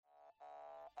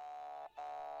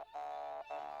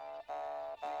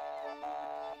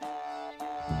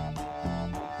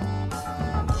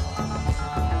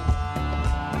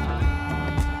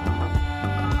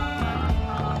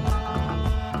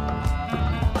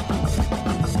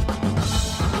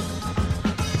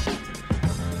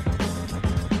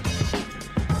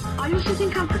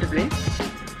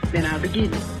comfortably, then I'll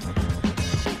begin.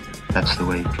 That's the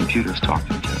way computers talk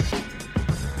to each other.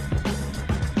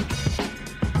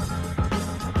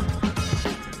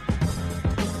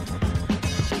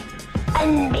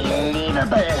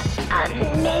 Unbelievable,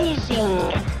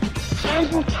 amazing,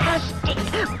 fantastic.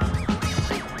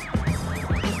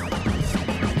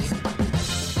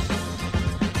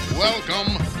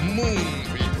 Welcome, Moon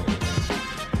People.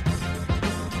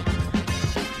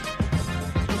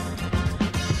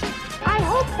 I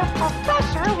hope the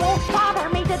professor won't bother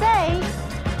me today.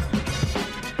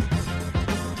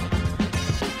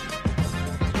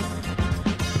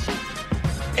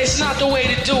 It's not the way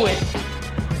to do it.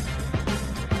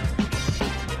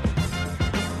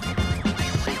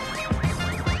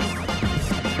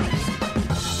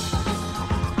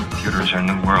 Computers are a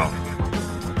new world.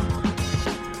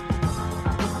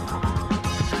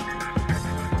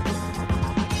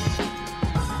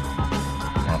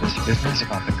 Now, this business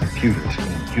about the computers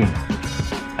being human,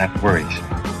 that worries me.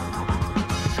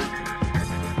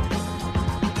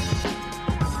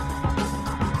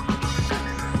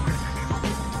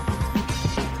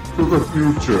 To the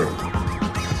future.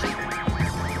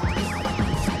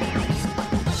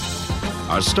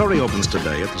 Our story opens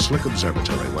today at the Slick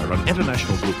Observatory, where an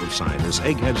international group of scientists,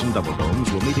 eggheads and double domes,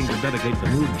 were meeting to dedicate the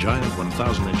new giant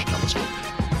 1,000-inch telescope.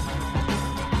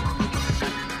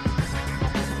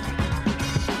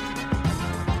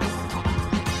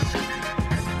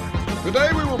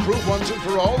 Today we will prove once and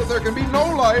for all that there can be no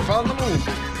life on the moon.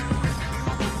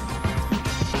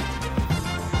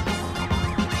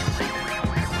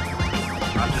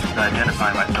 I'm just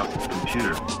identifying myself with the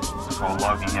computer. It's all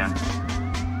logging in.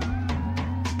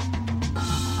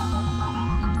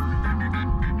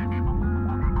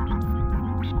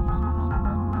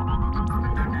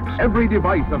 Every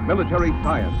device of military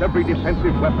science, every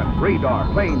defensive weapon,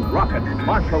 radar, plane, rocket,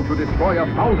 marshaled to destroy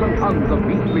 1,000 tons of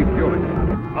beastly fury.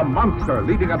 A monster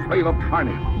leaving a trail of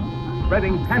carnage,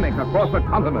 spreading panic across a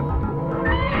continent.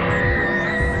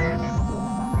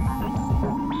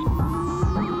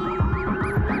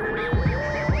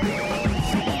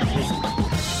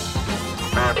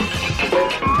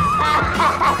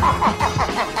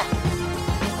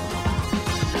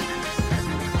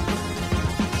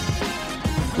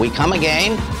 We come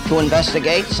again to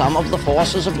investigate some of the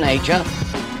forces of nature.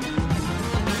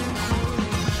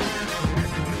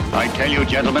 I tell you,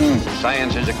 gentlemen,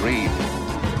 science has agreed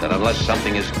that unless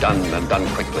something is done and done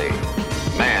quickly,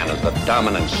 man as the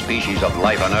dominant species of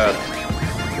life on Earth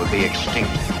will be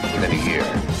extinct within a year.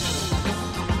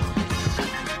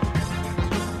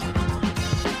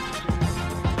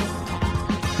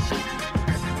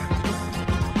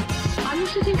 Are you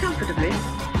sitting comfortably?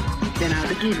 Then I'll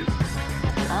begin.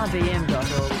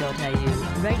 rbm.org.au,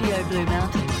 Radio Blue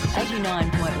Mountains,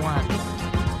 89.1.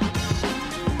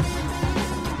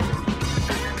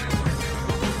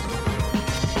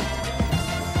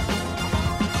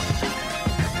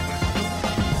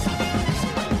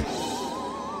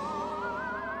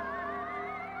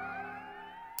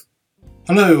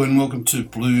 Hello and welcome to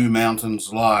Blue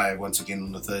Mountains Live once again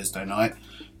on a Thursday night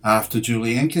after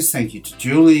Julie Ankus. Thank you to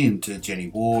Julie and to Jenny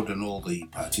Ward and all the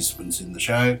participants in the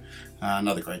show.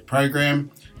 Another great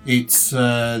program. It's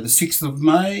the 6th of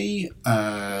May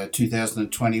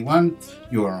 2021.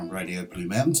 You're on Radio Blue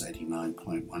Mountains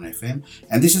 89.1 FM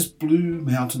and this is Blue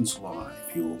Mountains Live,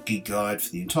 your gig guide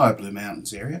for the entire Blue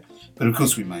Mountains area. But of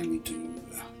course we mainly do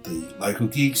the local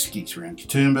gigs around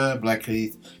Katoomba,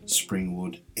 Blackheath,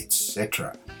 Springwood,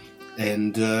 etc.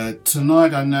 And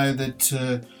tonight I know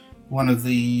that one of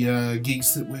the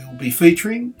gigs that we'll be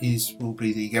featuring will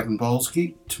be the Gavin Bowles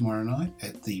gig tomorrow night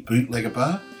at the Bootlegger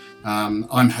Bar.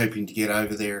 I'm hoping to get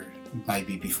over there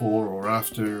maybe before or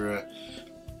after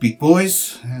Big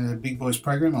Boys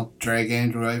program. I'll drag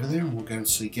Andrew over there and we'll go and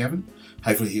see Gavin.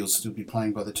 Hopefully he'll still be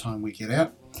playing by the time we get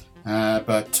out.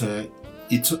 But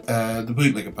it's the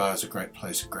Bootlegger Bar is a great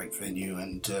place, a great venue,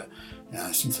 and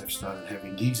since they've started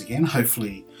having gigs again,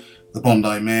 hopefully the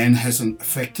Bondi Man hasn't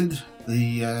affected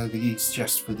the gigs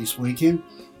just for this weekend.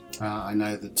 I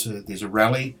know that there's a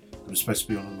rally that was supposed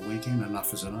to be on the weekend.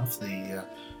 Enough is enough. The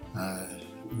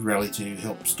rally to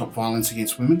help stop violence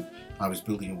against women. I was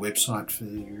building a website for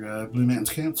Blue Mountains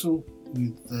Council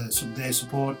with some of their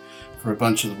support for a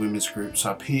bunch of the women's groups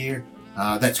up here.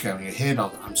 That's going ahead.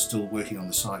 I'm still working on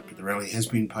the site, but the rally has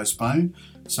been postponed.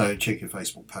 So check your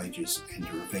Facebook pages and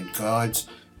your event guides.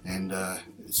 And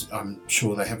I'm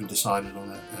sure they haven't decided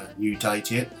on a new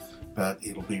date yet, but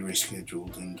it'll be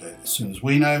rescheduled. And as soon as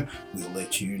we know, we'll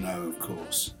let you know, of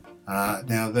course.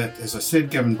 Now that, as I said,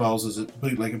 Gavin Bowles is at the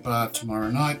Bootlegger Bar tomorrow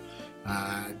night.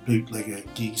 Bootlegger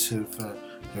gigs have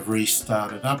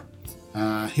restarted up.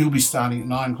 He'll be starting at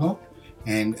 9 o'clock,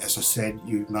 and as I said,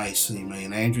 you may see me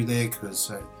and Andrew there,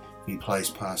 because if he plays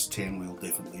past 10, we'll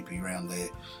definitely be around there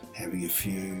having a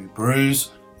few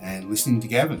brews and listening to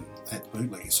Gavin at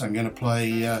Bootlegger. So I'm going to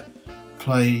play a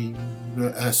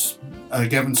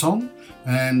Gavin song,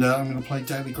 and I'm going to play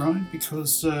Daily Grind,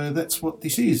 because that's what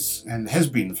this is, and has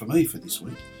been for me for this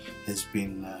week. Has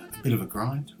been a bit of a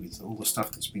grind with all the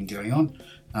stuff that's been going on,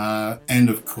 and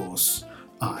of course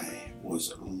I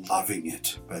was loving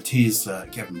it. But here's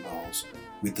Gavin Bowles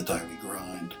with the Daily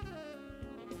Grind.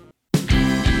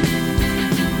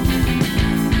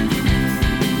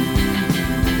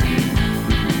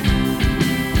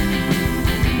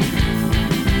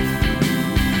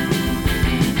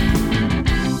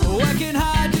 Working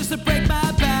hard just to break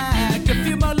my back. A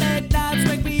few more late nights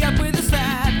wake me up with a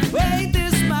slap. Wait,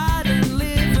 this modern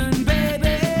living,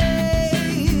 baby.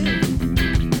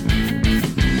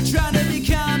 Trying to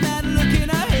become and looking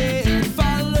ahead,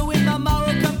 following my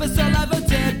moral compass all I've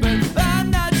dead, but I'm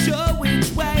not sure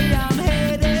which way I'm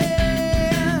headed.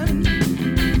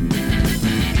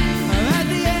 At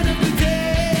the end of the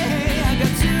day, I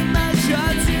got too much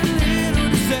or too little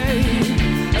to say.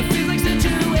 I feel like such a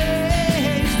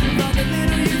waste of all the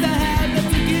little youth I had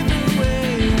left to give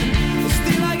away.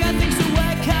 Still I got things to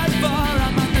work hard for.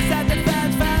 I'm on the side that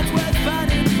finds worth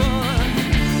fighting for.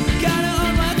 Gotta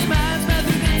own what's mine, smell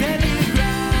through the daily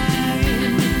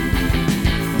grind.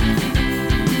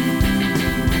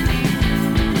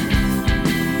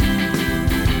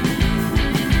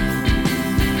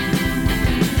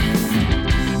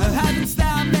 Having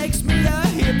style makes me a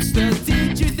hipster.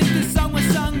 Did you think this song was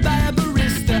sung by a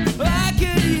barista? I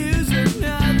could use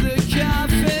another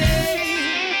coffee.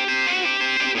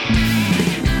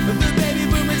 The baby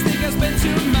boomers think I spend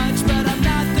too much, but I'm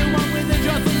not the one with a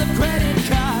drawer full of credit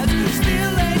cards.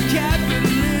 Still ain't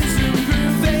capitalism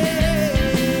groovy.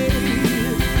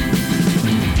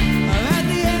 At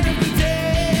the end of the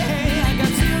day, I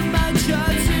got too much or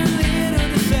too little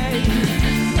to say.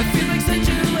 I feel like such a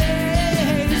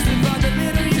waste of all the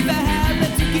little youth I have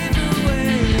left to give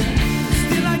away.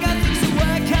 Still I got things to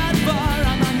work hard for.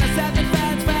 I'm on the side that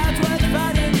finds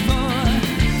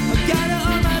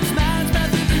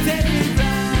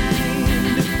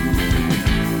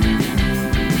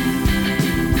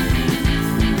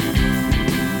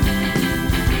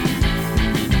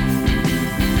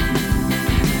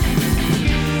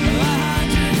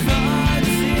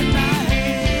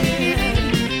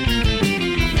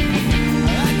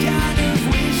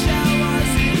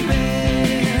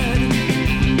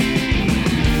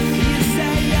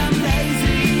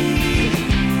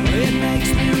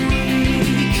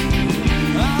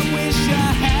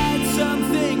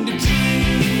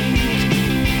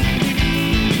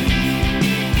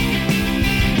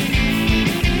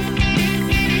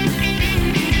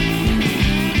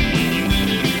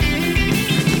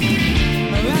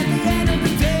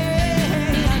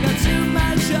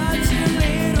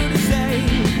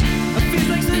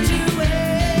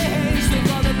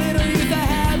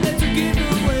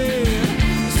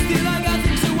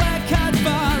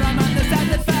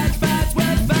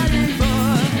worth fighting for.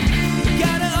 I've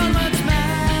gotta own what's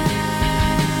mine,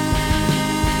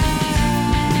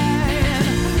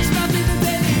 smell through the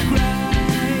daily grind.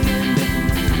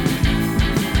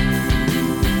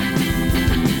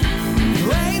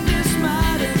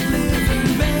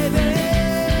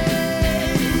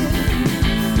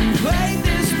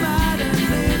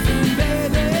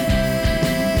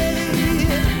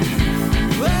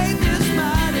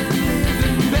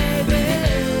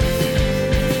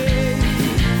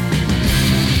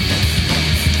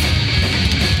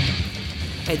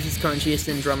 Hey, this is Corin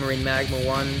Shearston, drummer in Magma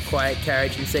 1, Quiet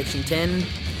Carriage in Section 10,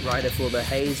 writer for the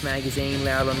Haze magazine,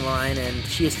 Loud Online, and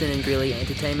Shearston and Greeley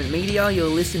Entertainment Media. You're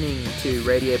listening to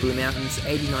Radio Blue Mountains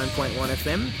 89.1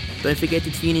 FM. Don't forget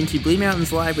to tune into Blue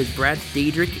Mountains Live with Brad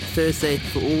Diedrich Thursday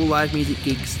for all live music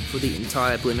gigs for the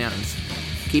entire Blue Mountains.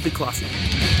 Keep it classy.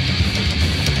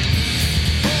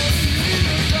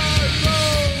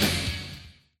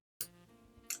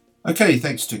 Okay,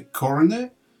 thanks to Corin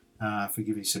there for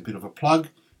giving us a bit of a plug.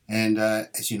 And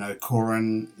as you know,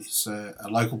 Corin is a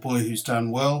local boy who's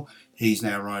done well. He's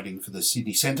now writing for the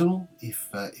Sydney Sentinel.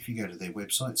 If you go to their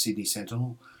website, Sydney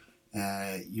Sentinel,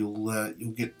 you'll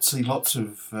see lots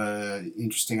of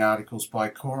interesting articles by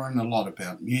Corin. A lot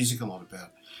about music, a lot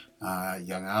about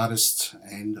young artists,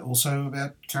 and also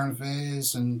about current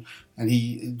affairs. And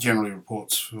he generally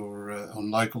reports for on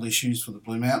local issues for the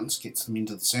Blue Mountains, gets them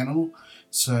into the Sentinel.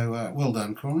 So well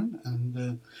done, Corin,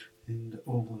 and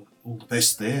all the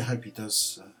best there. Hope he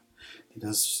does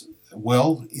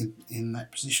well in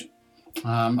that position.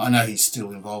 I know he's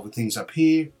still involved with things up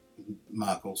here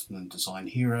Mark Alston and Design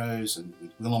Heroes and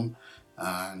with Willem.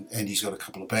 And he's got a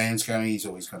couple of bands going. He's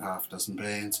always got half a dozen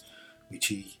bands, which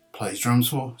he plays drums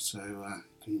for. So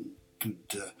good,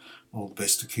 all the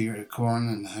best to Corin,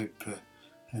 and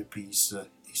hope he's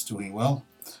doing well.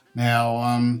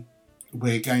 Now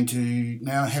we're going to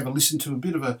now have a listen to a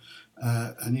bit of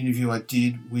an interview I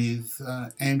did with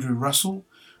Andrew Russell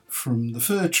from the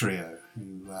Fur Trio,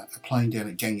 who are playing down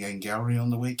at Gang Gang Gallery on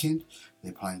the weekend.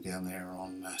 They're playing down there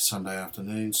on Sunday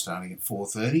afternoon, starting at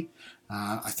 4:30.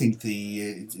 I think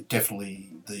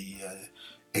definitely the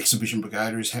Exhibition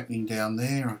Pagoda is happening down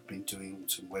there. I've been doing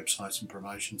some websites and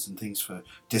promotions and things for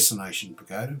Destination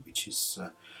Pagoda, which is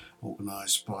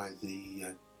organised by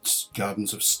the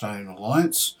Gardens of Stone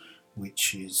Alliance,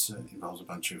 which involves a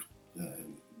bunch of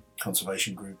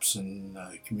conservation groups and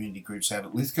community groups out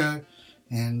at Lithgow.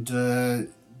 And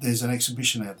there's an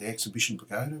exhibition out there, Exhibition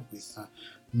Pagoda, with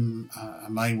a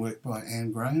main work by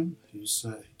Anne Graham, who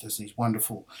does these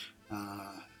wonderful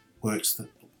works that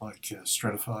look like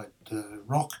stratified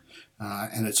rock,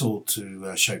 and it's all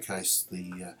to showcase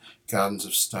the Gardens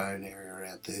of Stone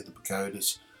area out there, the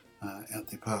pagodas out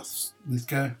there past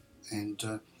Lithgow.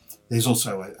 And there's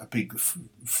also a big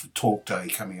talk day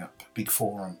coming up, a big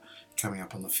forum coming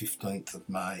up on the 15th of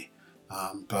May.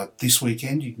 But this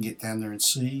weekend you can get down there and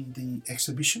see the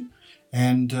exhibition,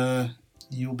 and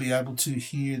you'll be able to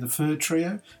hear the Fur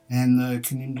Trio and the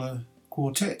Canimbla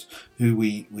Quartet, who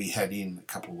we had in a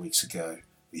couple of weeks ago.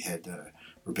 We had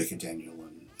Rebecca Daniel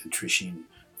and Trish in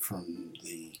from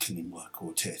the Canimbla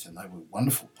Quartet, and they were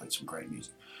wonderful, played some great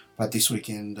music. But this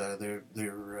weekend they're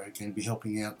going to be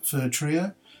helping out the Fur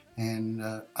Trio, and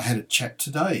I had a chat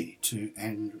today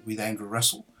with Andrew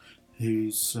Russell,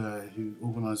 who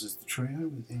organises the trio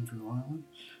with Andrew Ireland,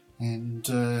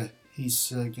 and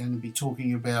he's going to be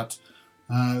talking about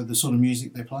the sort of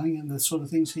music they're playing and the sort of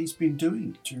things he's been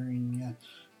doing during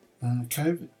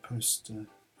COVID, post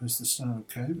the start of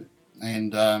COVID.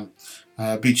 And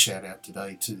a big shout out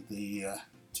today to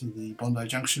the Bondi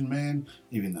Junction man,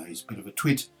 even though he's a bit of a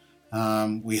twit.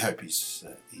 We hope he's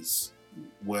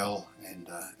well and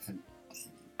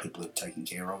people are taking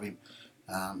care of him.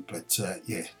 But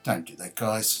don't do that,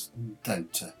 guys.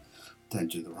 Don't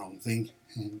do the wrong thing.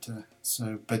 And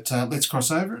let's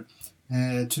cross over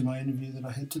to my interview that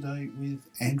I had today with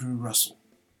Andrew Russell.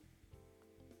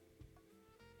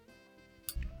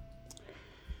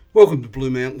 Welcome to Blue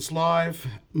Mountains Live.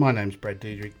 My name's Brad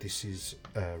Diedrich. This is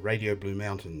Radio Blue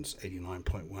Mountains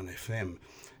 89.1 FM.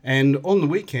 And on the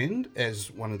weekend, as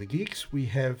one of the gigs, we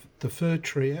have the Fur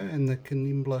Trio and the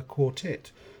Canimbla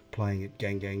Quartet playing at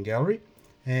Gang Gang Gallery.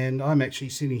 And I'm actually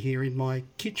sitting here in my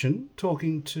kitchen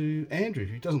talking to Andrew,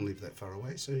 who doesn't live that far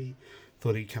away, so he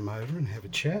thought he'd come over and have a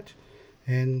chat.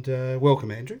 And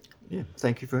welcome, Andrew. Yeah,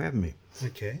 thank you for having me.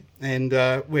 Okay, and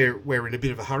we're in a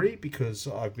bit of a hurry because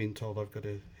I've been told I've got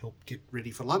to help get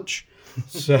ready for lunch.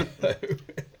 So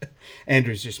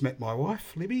Andrew's just met my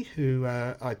wife, Libby, who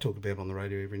I talk about on the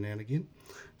radio every now and again.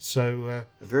 So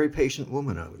a very patient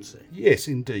woman, I would say. Yes,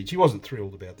 indeed. She wasn't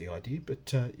thrilled about the idea,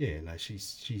 but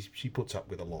she puts up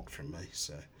with a lot from me,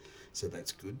 so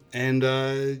that's good.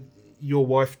 And your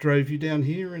wife drove you down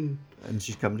here, and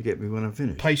she's coming to get me when I'm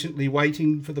finished. Patiently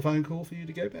waiting for the phone call for you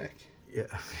to go back. Yeah,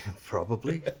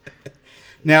 probably.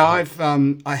 Now I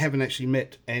haven't actually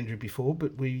met Andrew before,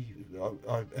 but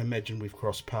I imagine we've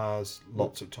crossed paths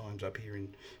lots of times up here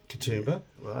in Katoomba. Yeah.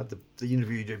 Well, the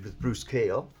interview you did with Bruce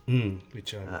Kale,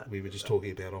 which we were just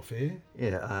talking about off air.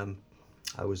 Yeah,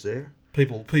 I was there.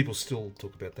 People still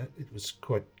talk about that. It was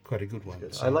quite a good one.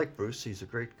 So. I like Bruce. He's a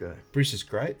great guy. Bruce is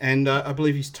great, and I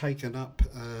believe he's taken up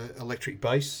electric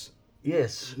bass.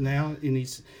 Yes. Now in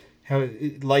his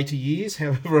later years,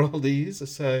 however old he is,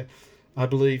 so I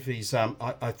believe he's.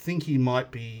 I think he might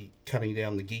be cutting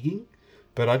down the gigging,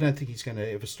 but I don't think he's going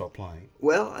to ever stop playing.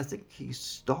 Well, I think he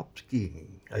stopped gigging.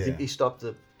 I think he stopped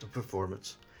the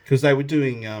performance. Because they were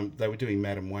doing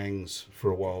Madam Wang's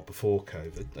for a while before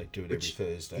COVID. They do it every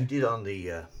Thursday. He did on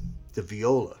the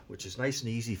viola, which is nice and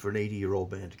easy for an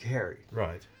 80-year-old band to carry.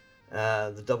 Right.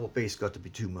 The double bass got to be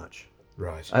too much.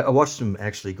 Right. I watched him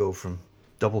actually go from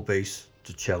double bass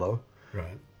to cello.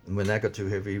 Right. And when that got too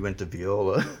heavy, he went to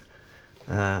viola.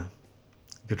 You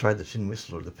could try the tin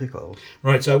whistle or the piccolo.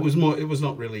 Right. So it was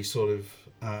not really sort of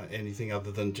anything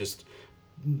other than just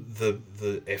the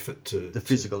effort the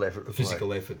physical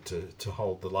effort to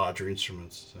hold the larger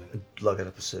instruments, and lug it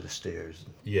up a set of stairs,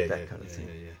 and that kind of thing.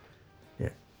 Yeah.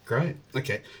 Great.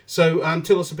 Okay, so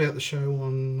tell us about the show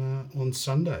on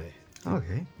Sunday.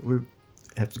 Okay, we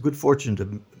have the good fortune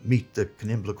to meet the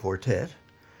Canimbla Quartet.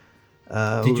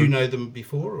 Did you know them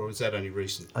before, or is that only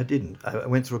recent? I didn't. I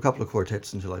went through a couple of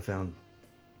quartets until I found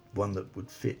one that would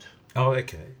fit. Oh,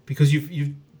 okay. Because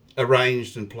you've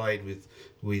arranged and played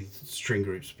with string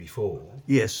groups before.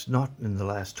 Yes, not in the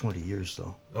last 20 years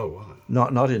though. Oh, wow.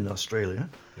 Not in Australia.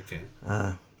 Okay.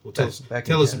 Well, tell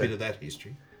us a bit of that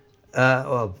history.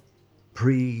 Well,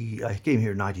 I came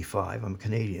here in '95. I'm a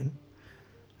Canadian.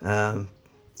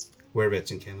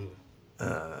 Whereabouts in Canada?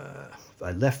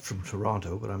 I left from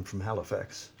Toronto, but I'm from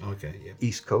Halifax. Okay, yeah.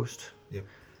 East Coast. Yep.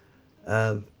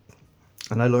 And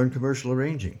I learned commercial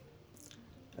arranging.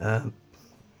 I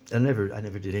never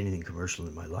did anything commercial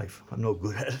in my life. I'm no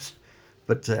good at it,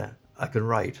 but I can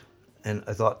write. And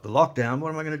I thought, the lockdown,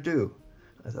 what am I going to do?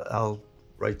 I thought, I'll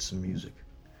write some music.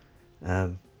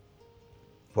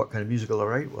 What kind of music will I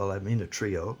write? Well, I'm in a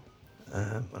trio,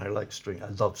 and I like string. I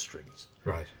love strings.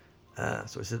 Right.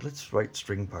 So I said, let's write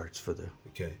string parts for the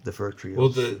fur trios. Well,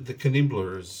 the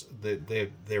Canimblers,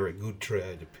 they're a good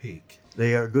trio to pick.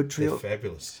 They are a good trio. They're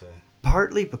fabulous.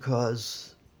 Partly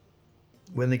because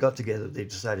when they got together, they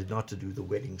decided not to do the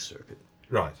wedding circuit.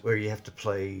 Right. Where you have to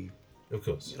play, of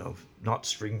course, not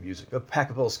string music.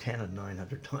 Pachelbel's Canon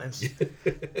 900 times.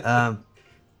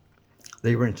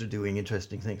 They were into doing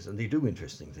interesting things, and they do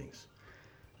interesting things.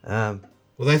 Well,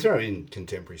 they throw in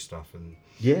contemporary stuff and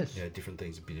yes, different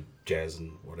things, a bit of jazz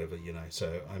and whatever,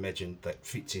 So I imagine that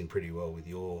fits in pretty well with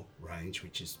your range,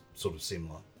 which is sort of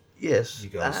similar. Yes, you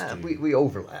guys we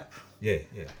overlap. Yeah,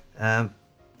 yeah.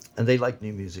 And they like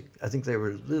new music. I think they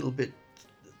were a little bit.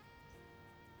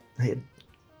 They had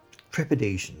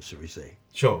trepidations, shall we say?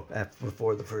 Sure.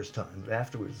 Before the first time, but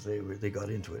afterwards they got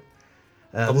into it.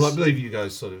 Well, I believe you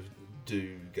guys sort of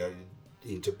do go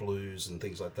into blues and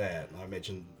things like that. And I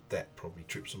imagine that probably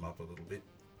trips them up a little bit.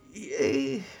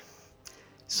 Yeah.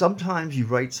 Sometimes you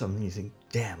write something and you think,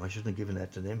 damn, I shouldn't have given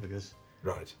that to them because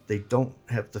they don't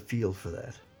have the feel for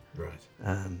that. Right.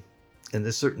 And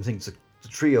there's certain things that the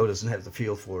trio doesn't have the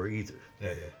feel for either.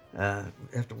 Yeah, yeah.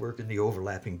 We have to work in the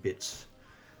overlapping bits.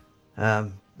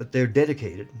 But they're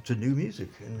dedicated to new music.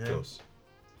 And, of course.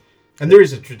 And there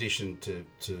is a tradition to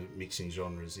mixing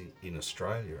genres in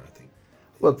Australia, I think.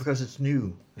 Well, because it's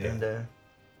new. Yeah. And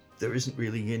there isn't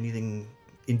really anything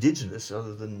indigenous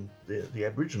other than the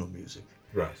Aboriginal music.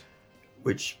 Right.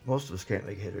 Which most of us can't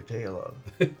make head or tail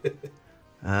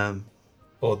of.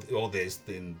 Or there's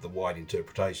then the wide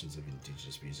interpretations of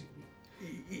Indigenous music,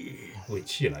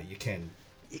 which, you can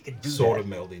sort of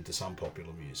meld into some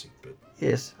popular music. But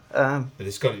yes. But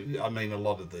it's got, I mean, a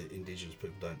lot of the Indigenous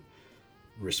people don't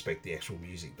respect the actual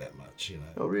music that much,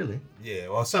 Oh, really? Yeah,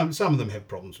 well, some of them have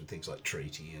problems with things like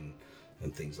treaty and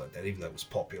things like that, even though it was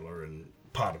popular and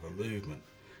part of a movement.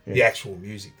 Yeah. The actual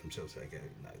music themselves, they go,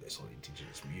 no, that's not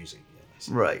Indigenous music.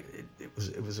 So. Right. It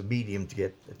was a medium to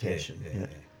get attention.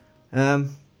 Yeah.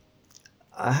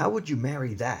 How would you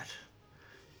marry that?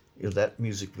 That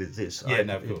music with this? Yeah,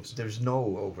 no, of course. There's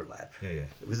no overlap. Yeah.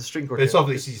 With the string quartet. quartet. But it's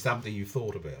obviously something you've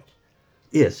thought about.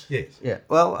 Yes. Yes. Yeah.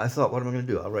 Well, I thought, what am I going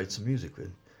to do? I'll write some music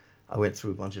with. I went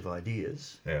through a bunch of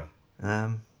ideas. Yeah.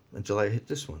 Until I hit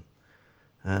this one,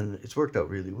 and it's worked out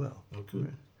really well. Oh,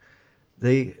 good.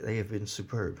 They have been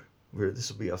superb.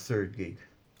 This will be our third gig.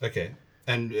 Okay.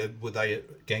 And were they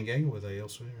at Gang Gang or were they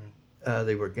elsewhere?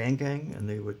 They were Gang Gang and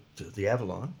they were the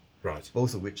Avalon. Right.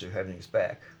 Both of which are having us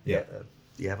back. Yeah.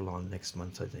 The Avalon next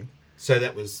month, I think. So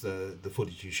that was the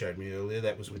footage you showed me earlier.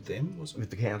 That was with them, was it? With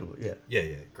the candle, yeah.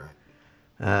 Yeah, great.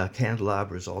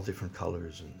 Candelabras, all different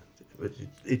colours, and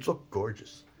it looked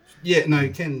gorgeous. Yeah, no,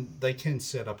 they can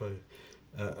set up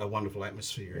a wonderful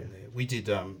atmosphere in there. We did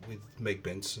with Meg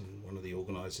Benson, one of the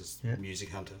organisers, Music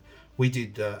Hunter. We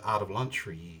did Art of Lunch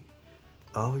for a year.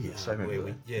 Oh yes, I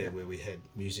remember that. Where we had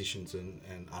musicians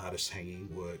and artists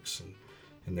hanging works,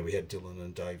 and then we had Dylan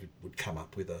and David would come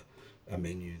up with a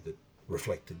menu that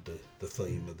reflected the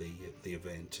theme of the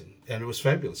event, and it was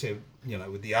fabulous.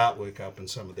 With the artwork up and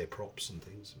some of their props and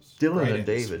things. Dylan and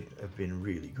David have been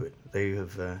really good. They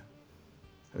have,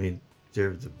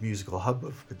 they're the musical hub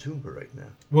of Katoomba right now.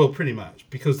 Well, pretty much,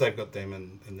 because they've got them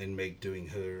and then Meg doing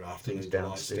her afternoon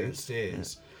delights downstairs.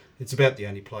 Yeah. It's about the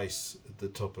only place at the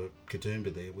top of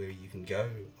Katoomba there where you can go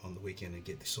on the weekend and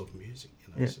get this sort of music.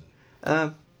 Yeah.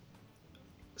 So.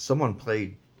 Someone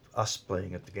played us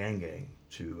playing at the Gang Gang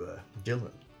to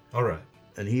Dylan. All right.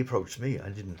 And he approached me. I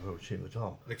didn't approach him at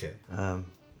all. Okay.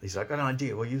 He said, I got an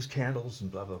idea. We'll use candles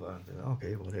and blah, blah, blah. I said,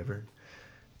 okay, whatever.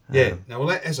 Yeah. Now,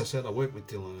 well, as I said, I work with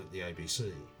Dylan at the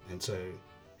ABC. And so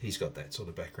he's got that sort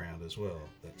of background as well.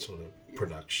 That sort of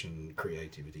production,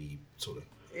 creativity sort of.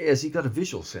 Yes, he got a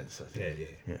visual sense, I think.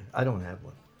 Yeah. I don't have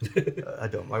one. I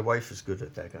don't. My wife is good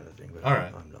at that kind of thing, but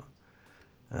I'm not.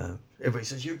 Everybody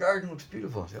says, your garden looks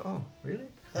beautiful. I say, oh, really?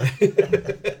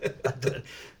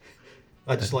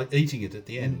 I just like eating it at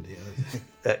the end.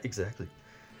 Exactly.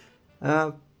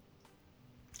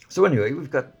 So anyway,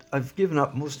 I've given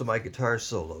up most of my guitar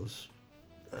solos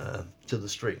to the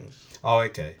strings. Oh,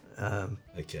 okay.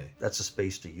 Okay. That's a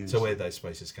space to use. So where those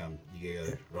spaces come, you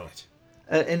go, right.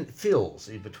 And fills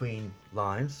in between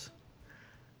lines.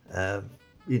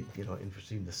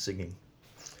 Interesting, the singing.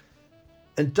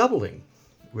 And doubling,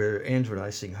 where Andrew and I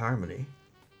sing harmony,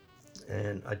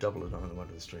 and I double it on one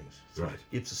of the strings. So Right.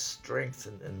 It gives us strength,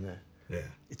 and Yeah.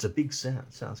 it's a big sound.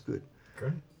 Sounds good.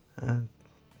 Great.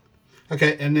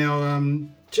 Okay, and now,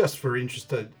 just for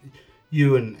interest,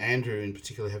 you and Andrew in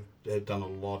particular have done a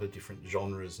lot of different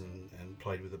genres and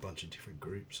played with a bunch of different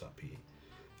groups up here.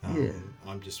 Yeah.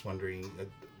 I'm just wondering,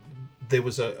 there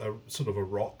was a sort of a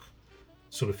rock,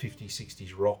 sort of 50s,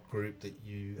 60s rock group that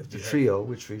you... The you trio,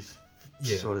 which we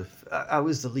Yeah. sort of... I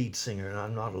was the lead singer, and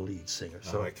I'm not a lead singer,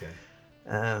 so... Oh, okay.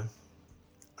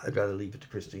 I'd rather leave it to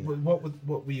Christine. What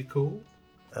were you called?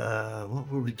 What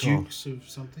were we The called? Dukes of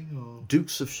something? Or?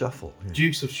 Dukes of Shuffle. Yeah.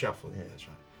 Dukes of Shuffle, yeah, that's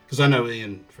right. Because I know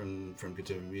Ian from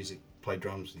Contemporary Music played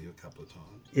drums with you a couple of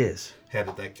times. Yes. How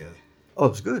did that go? Oh, it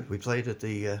was good. We played at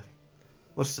the...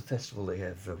 what's the festival they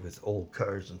have with old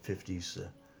cars and 50s?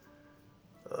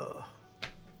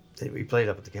 We played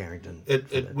up at the Carrington.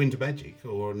 At Winter Magic,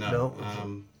 or no?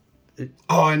 No.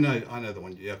 I know the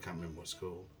one. Yeah, I can't remember what it's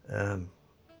called.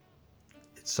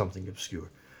 It's something obscure.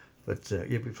 But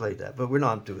yeah, we played that. But we're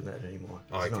not doing that anymore.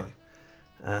 Oh, It's okay.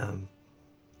 not.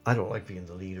 I don't like being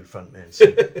the lead or front man. So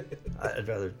I'd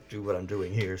rather do what I'm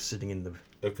doing here, sitting in the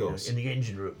Of course. in the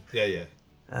engine room. Yeah.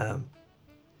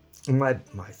 My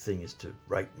thing is to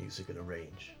write music and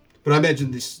arrange. But I imagine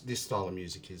this style of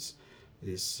music is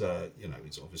it's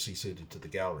obviously suited to the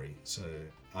gallery. So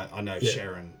I know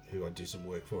Sharon, who I do some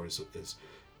work for, is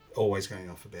always going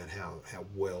off about how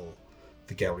well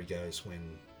the gallery goes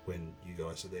when you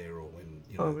guys are there, or when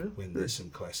when there's some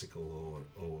classical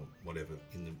or whatever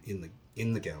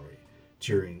in the gallery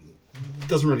during. It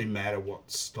doesn't really matter what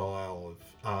style of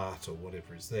art or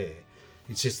whatever is there.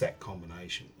 It's just that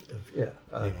combination. Of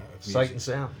sight music. and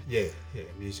sound. Yeah,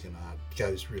 music and art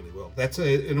goes really well. And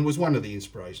it was one of the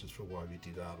inspirations for why we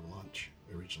did Art of Lunch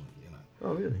originally.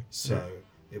 Oh, really? So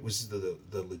it was the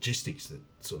logistics that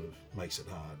sort of makes it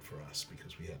hard for us,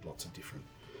 because we had lots of different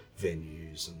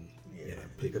venues and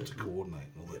people to coordinate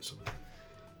and all that sort of thing.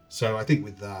 So I think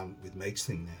with Meg's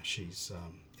thing now, she's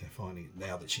finding it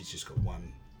now that she's just got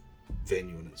one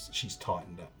venue, and she's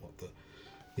tightened up what the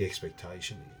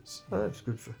expectation is. Oh, that's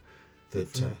good for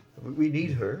that. We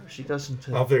need her. She doesn't.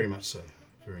 Oh, very much so.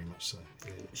 Very much so.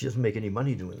 Yeah. She doesn't make any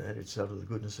money doing that. It's out of the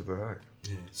goodness of her heart.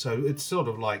 Yeah. So it's sort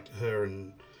of like her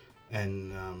and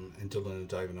Dylan and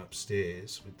David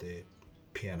upstairs with their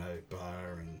piano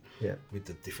bar and with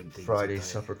the different things. Friday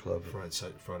Supper Club.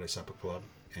 Friday Supper Club,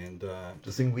 and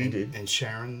the thing we did. And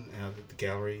Sharon out at the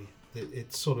gallery.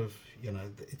 It's sort of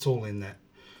it's all in that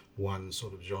one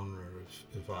sort of genre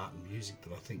of art and music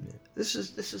that I think this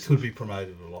is could be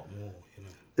promoted a lot more.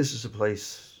 This is a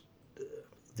place,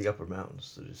 the Upper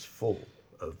Mountains, that is full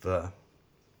of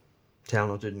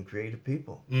talented and creative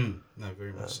people. No,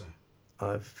 very much so.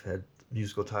 I've had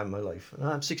musical time in my life. And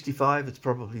I'm 65. It's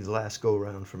probably the last go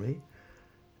round for me,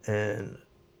 and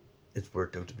it's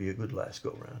worked out to be a good last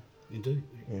go round. Indeed,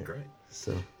 great.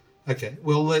 So, okay.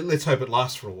 Well, let's hope it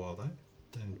lasts for a while, though.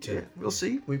 We'll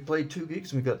see. We played 2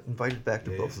 gigs and we got invited back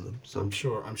to both of them. So I'm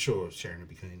sure Sharon would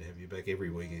be keen to have you back every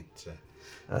weekend. So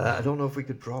I don't know if we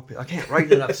could drop it. I can't write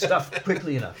enough stuff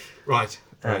quickly enough. Right.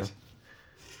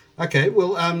 Okay.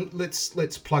 Well,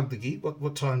 let's plug the gig.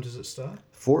 What time does it start?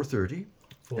 4:30.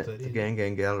 4:30. At the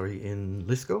Gang Gallery in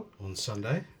Lithgow on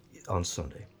Sunday. On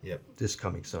Sunday. Yep. This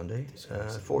coming Sunday.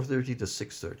 4:30 to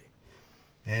 6:30.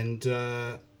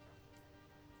 And.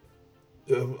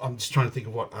 I'm just trying to think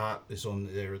of what art is on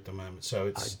there at the moment. So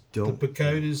it's the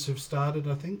pagodas have started,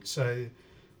 I think. So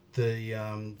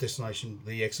the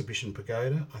the exhibition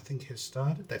pagoda, I think, has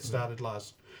started. That started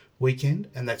last weekend,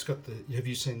 and that's got have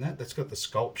you seen that? That's got the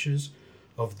sculptures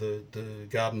of the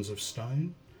Gardens of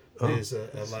Stone. There's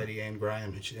a lady, Anne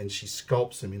Graham, and she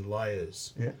sculpts them in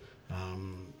layers. Yeah.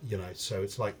 So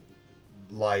it's like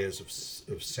layers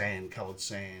of sand, coloured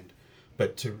sand,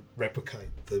 but to replicate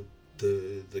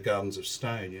the Gardens of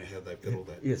Stone, how they've got all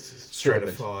that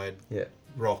stratified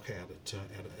rock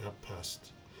out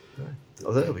past. Right.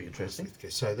 Oh, that'll be interesting.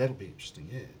 So that'll be interesting,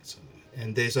 yeah. So,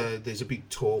 and there's a big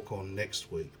talk on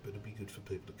next week, but it'd be good for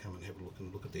people to come and have a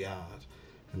look at the art.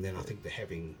 And then I think they're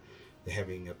having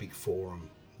a big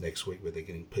forum next week where they're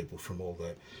getting people from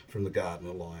the Garden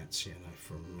Alliance,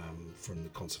 from the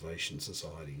conservation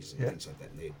societies and things like that.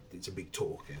 And it's a big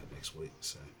talk out next week.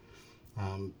 So.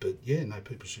 But yeah, no,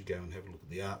 people should go and have a look at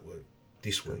the artwork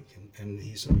this week and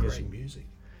hear some great music.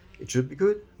 It should be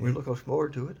good. We're looking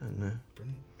forward to it. And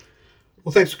brilliant.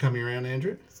 Well, thanks for coming around,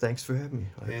 Andrew. Thanks for having me.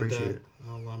 I appreciate it.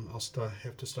 I'll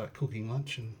have to start cooking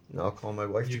lunch, and I'll call my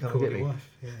wife to come call get your me. wife.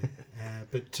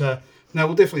 Yeah. No,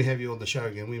 we'll definitely have you on the show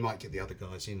again. We might get the other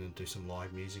guys in and do some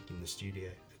live music in the studio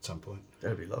at some point.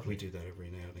 That'd be lovely. We do that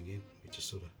every now and again. We just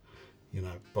sort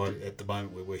of, at the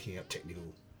moment we're working out technical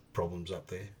problems up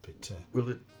there. But will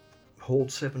it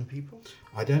hold 7 people?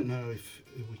 I don't know if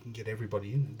we can get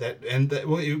everybody in.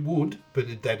 Well, it would, but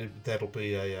that'll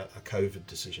be a COVID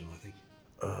decision, I think.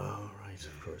 Oh, right,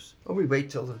 of course. Oh, we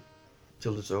wait till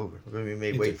it's over. We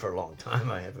may wait for a long time,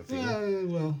 I have a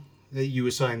feeling. Well, you were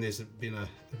saying there's been a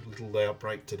little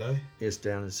outbreak today. Yes,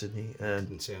 down in Sydney. And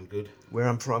didn't sound good. Where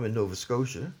I'm from in Nova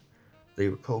Scotia, they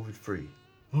were COVID-free.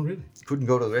 Oh, really? Couldn't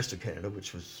go to the rest of Canada,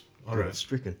 which was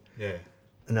stricken. Yeah.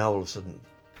 And now all of a sudden,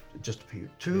 it just appeared.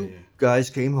 2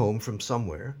 guys came home from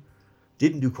somewhere,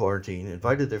 didn't do quarantine,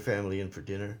 invited their family in for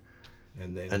dinner,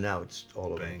 and now it's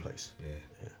all over the place.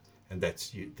 Yeah. And that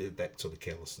sort of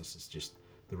carelessness is just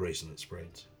the reason it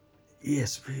spreads.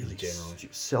 Yes, really. Generally.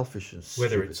 Selfish and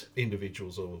whether stupid. It's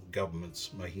individuals or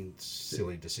governments making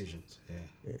silly decisions.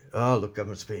 Yeah. Oh, look,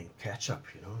 government's playing catch up,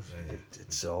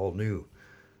 It's all new.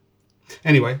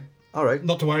 Anyway. All right.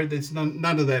 Not to worry, there's none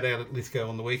of that out at Lithgow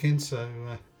on the weekend, so...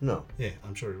 no. Yeah,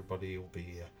 I'm sure everybody will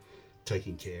be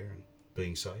taking care and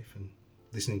being safe and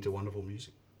listening to wonderful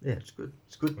music. Yeah, it's good.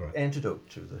 It's good antidote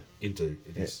to the... Indeed,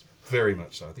 it is. Very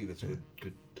much so. I think that's a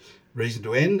good reason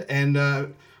to end. And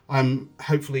I'm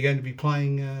hopefully going to be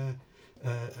playing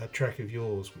a track of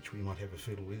yours, which we might have a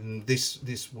fiddle with. And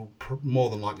this will more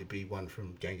than likely be one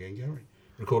from Gang Gang Gallery,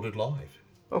 recorded live.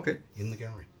 Okay. In the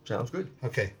gallery. Sounds good.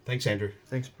 Okay. Thanks, Andrew.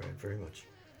 Thanks, Brad, very much.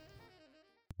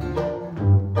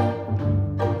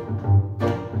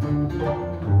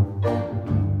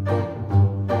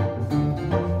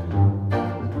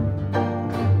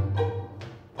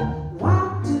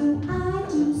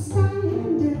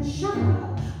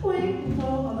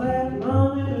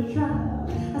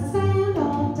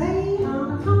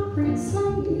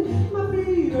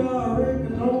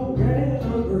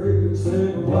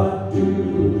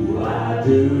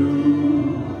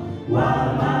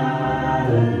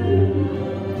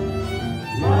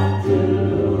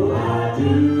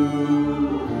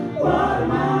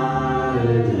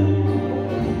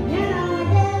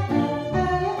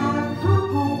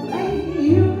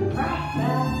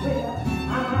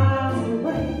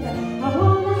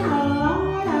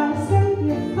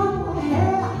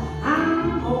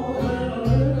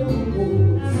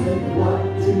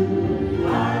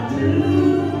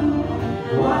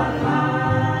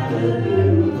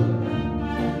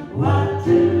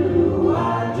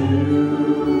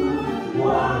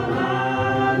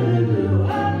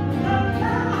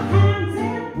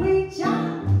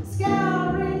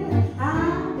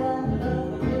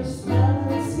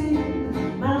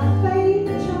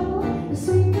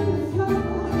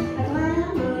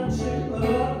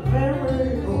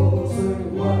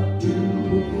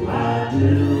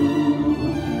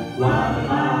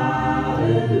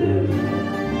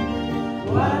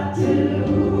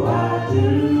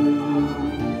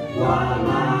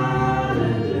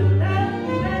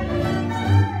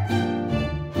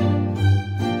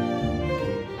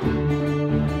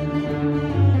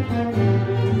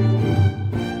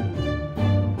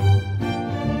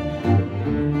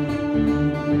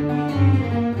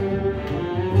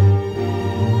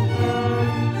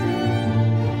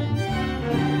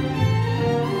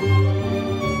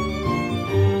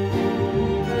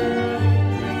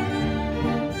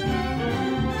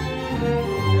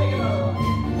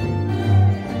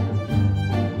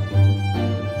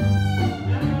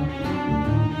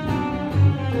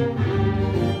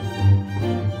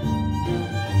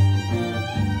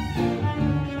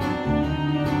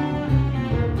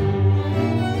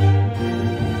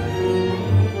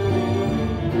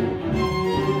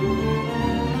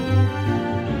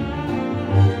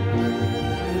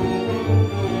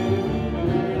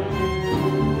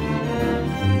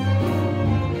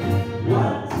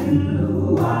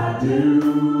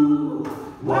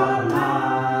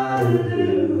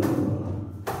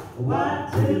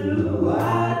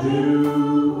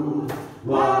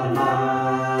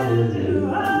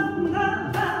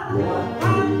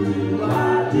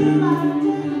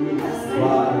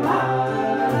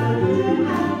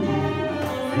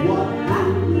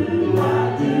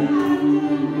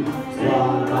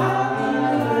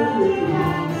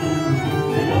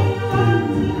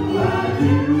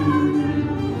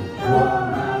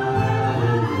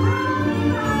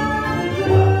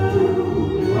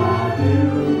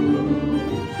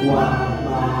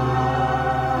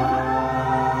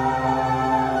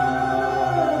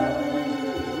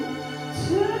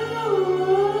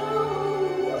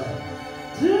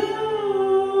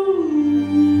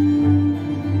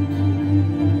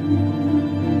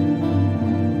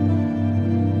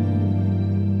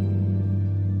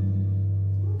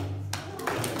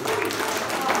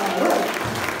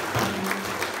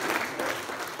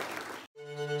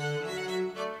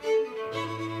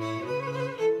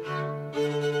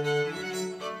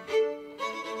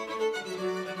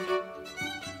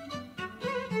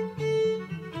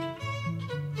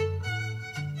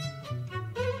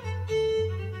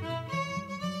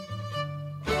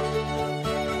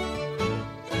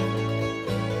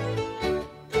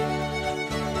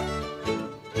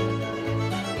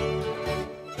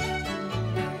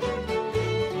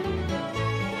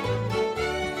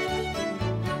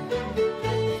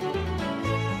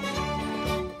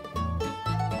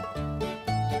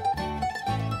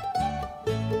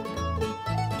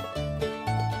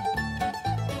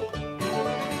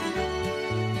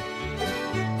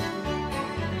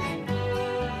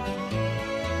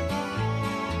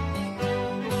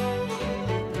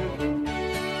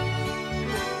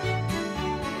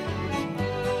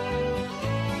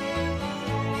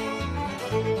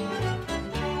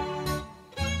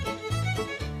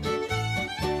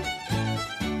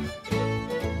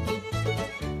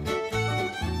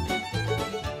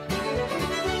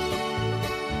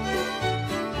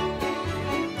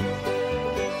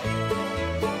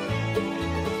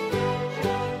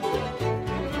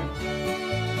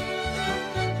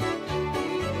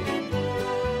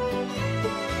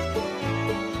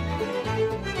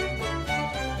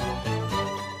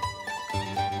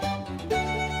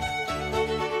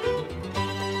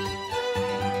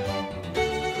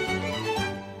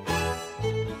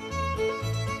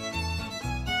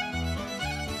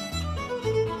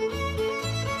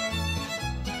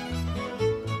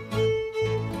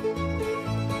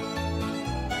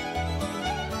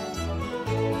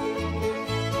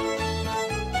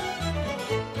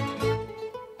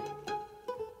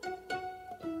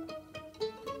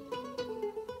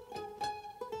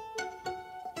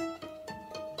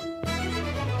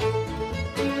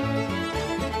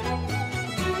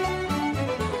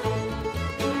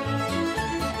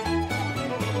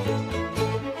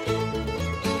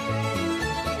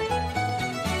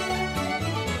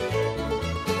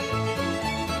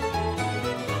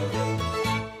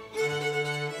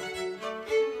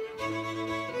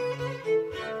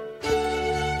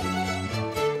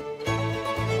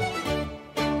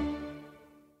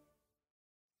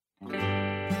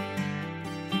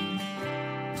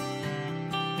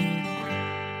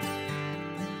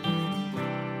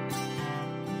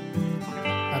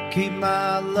 Keep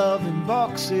my love in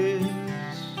boxes,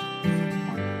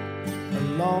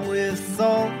 along with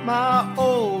all my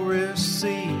old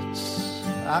receipts.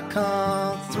 I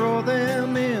can't throw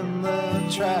them in the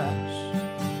trash.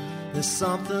 There's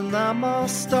something I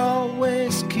must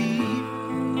always keep.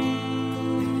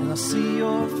 And I see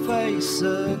your face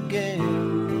again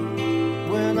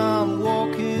when I'm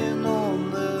walking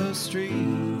on the street.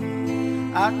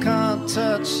 I can't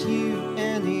touch you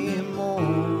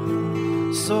anymore,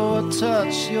 so I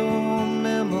touch your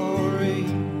memory.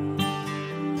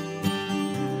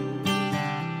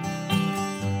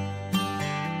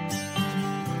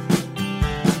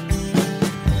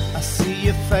 I see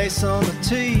your face on the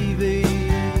TV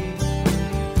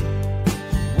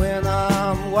when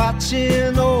I'm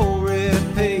watching old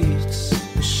repeats,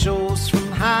 the shows from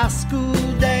high school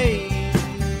days.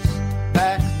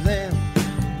 Back then,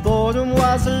 boredom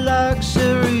was a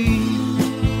luxury,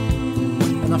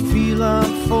 and I feel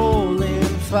I'm falling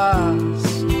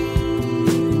fast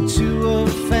into a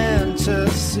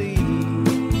fantasy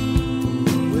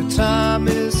where time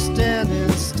is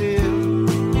standing still,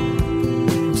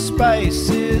 space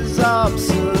is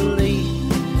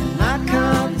obsolete, and I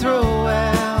can't throw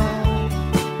out,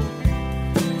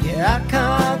 yeah, I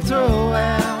can't throw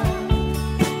out,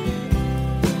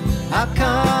 I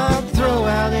can't throw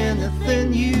out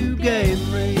anything you gave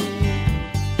me.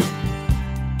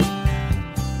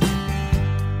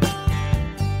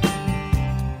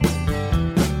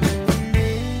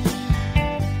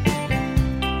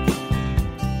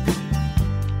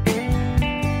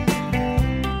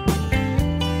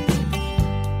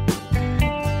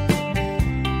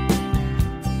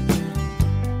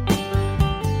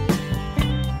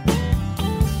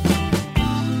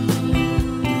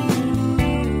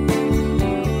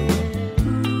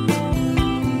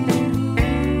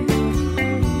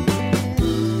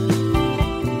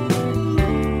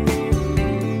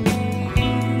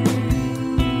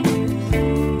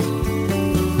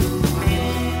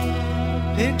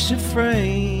 picture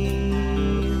frames,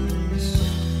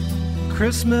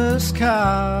 Christmas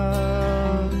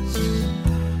cards,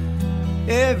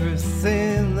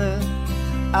 everything that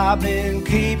I've been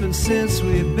keeping since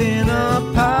we've been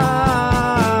apart.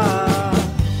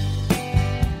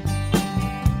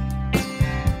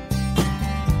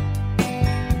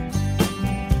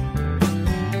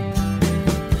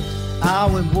 I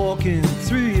went walking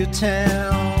through your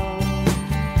town,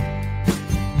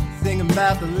 thinking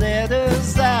about the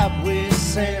letters that we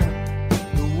sent.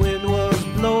 The wind was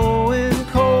blowing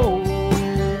cold,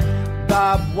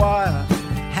 barbed wire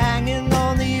hanging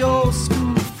on the old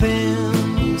school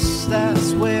fence.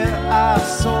 That's where I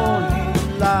saw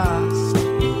you last,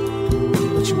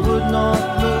 but you would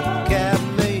not look at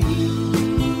me.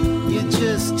 You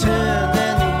just turned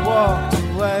and you walked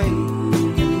away.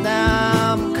 And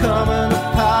now I'm coming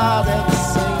apart at the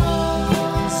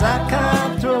seams. I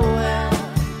can't throw it,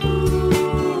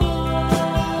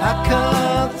 I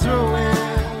can't throw it.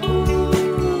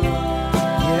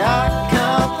 Yeah, I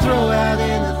can't throw out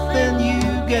anything you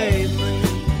gave me.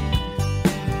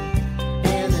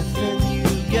 Anything you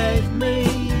gave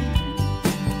me.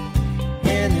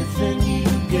 Anything you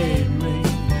gave me.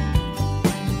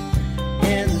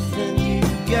 Anything you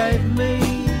gave me.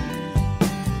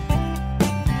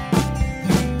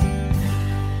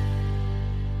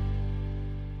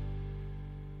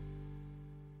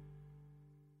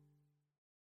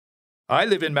 I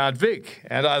live in Mount Vic,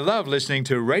 and I love listening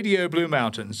to Radio Blue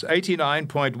Mountains,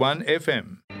 89.1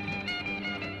 FM.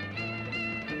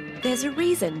 There's a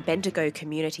reason Bendigo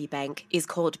Community Bank is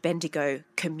called Bendigo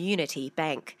Community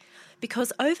Bank,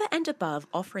 because over and above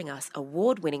offering us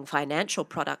award-winning financial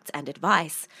products and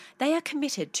advice, they are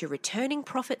committed to returning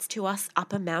profits to us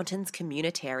Upper Mountains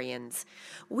communitarians.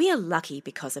 We are lucky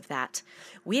because of that.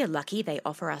 We are lucky they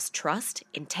offer us trust,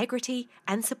 integrity,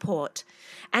 and support.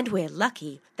 And we're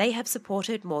lucky they have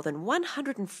supported more than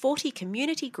 140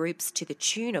 community groups to the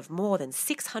tune of more than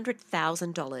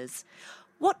 $600,000.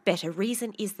 What better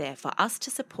reason is there for us to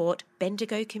support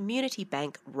Bendigo Community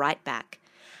Bank right back?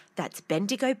 That's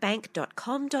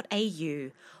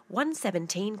bendigobank.com.au,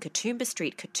 117 Katoomba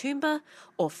Street, Katoomba,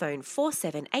 or phone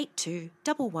 4782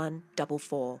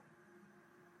 1144.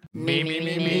 Me, me,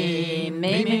 me, me,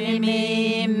 me, me,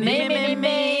 me, me, me,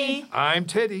 me. I'm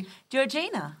Teddy.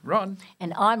 Georgina. Ron.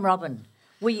 And I'm Robin.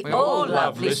 We all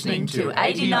love listening to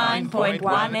 89.1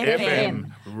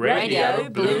 FM, Radio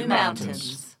Blue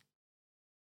Mountains.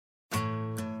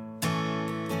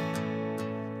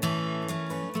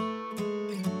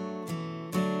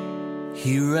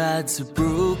 He rides a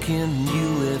broken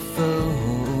UFO,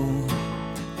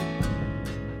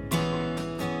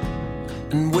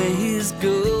 and where he's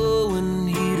going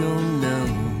he don't know.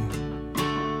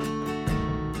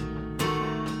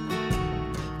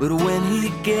 But when he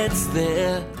gets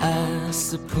there, I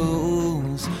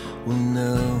suppose we'll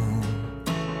know.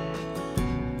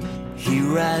 He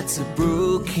rides a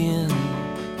broken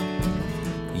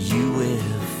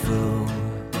UFO.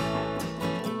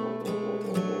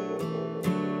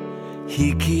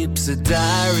 He keeps a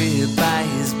diary by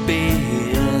his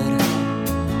bed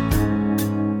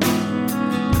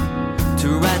to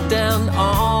write down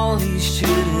all he should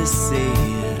have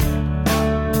said.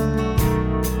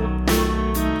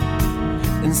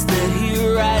 Instead he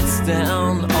writes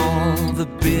down all the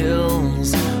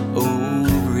bills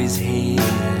over his head.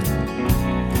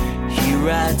 He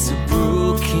writes a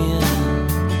broken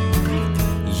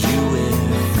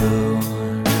UFO.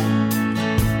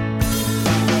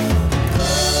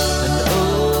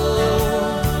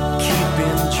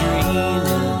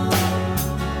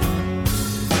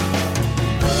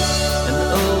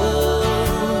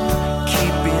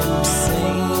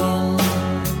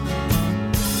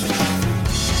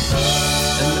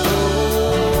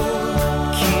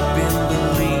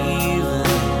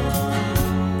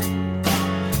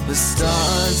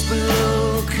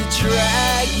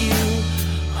 Drag you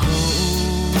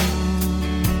home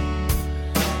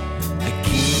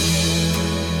again.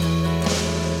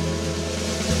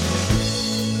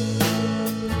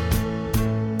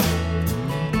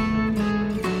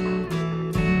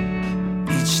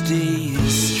 Each day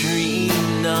is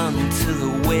streamed onto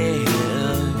the web,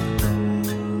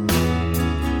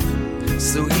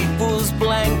 so he pulls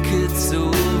blankets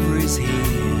over his head.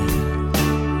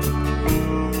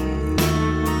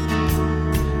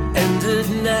 At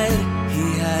night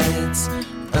he hides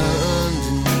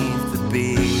underneath the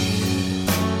bed.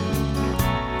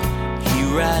 He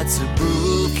rides a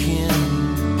broken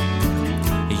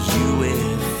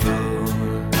UFO.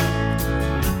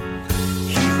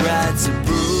 He rides a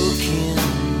broken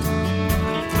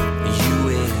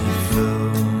UFO.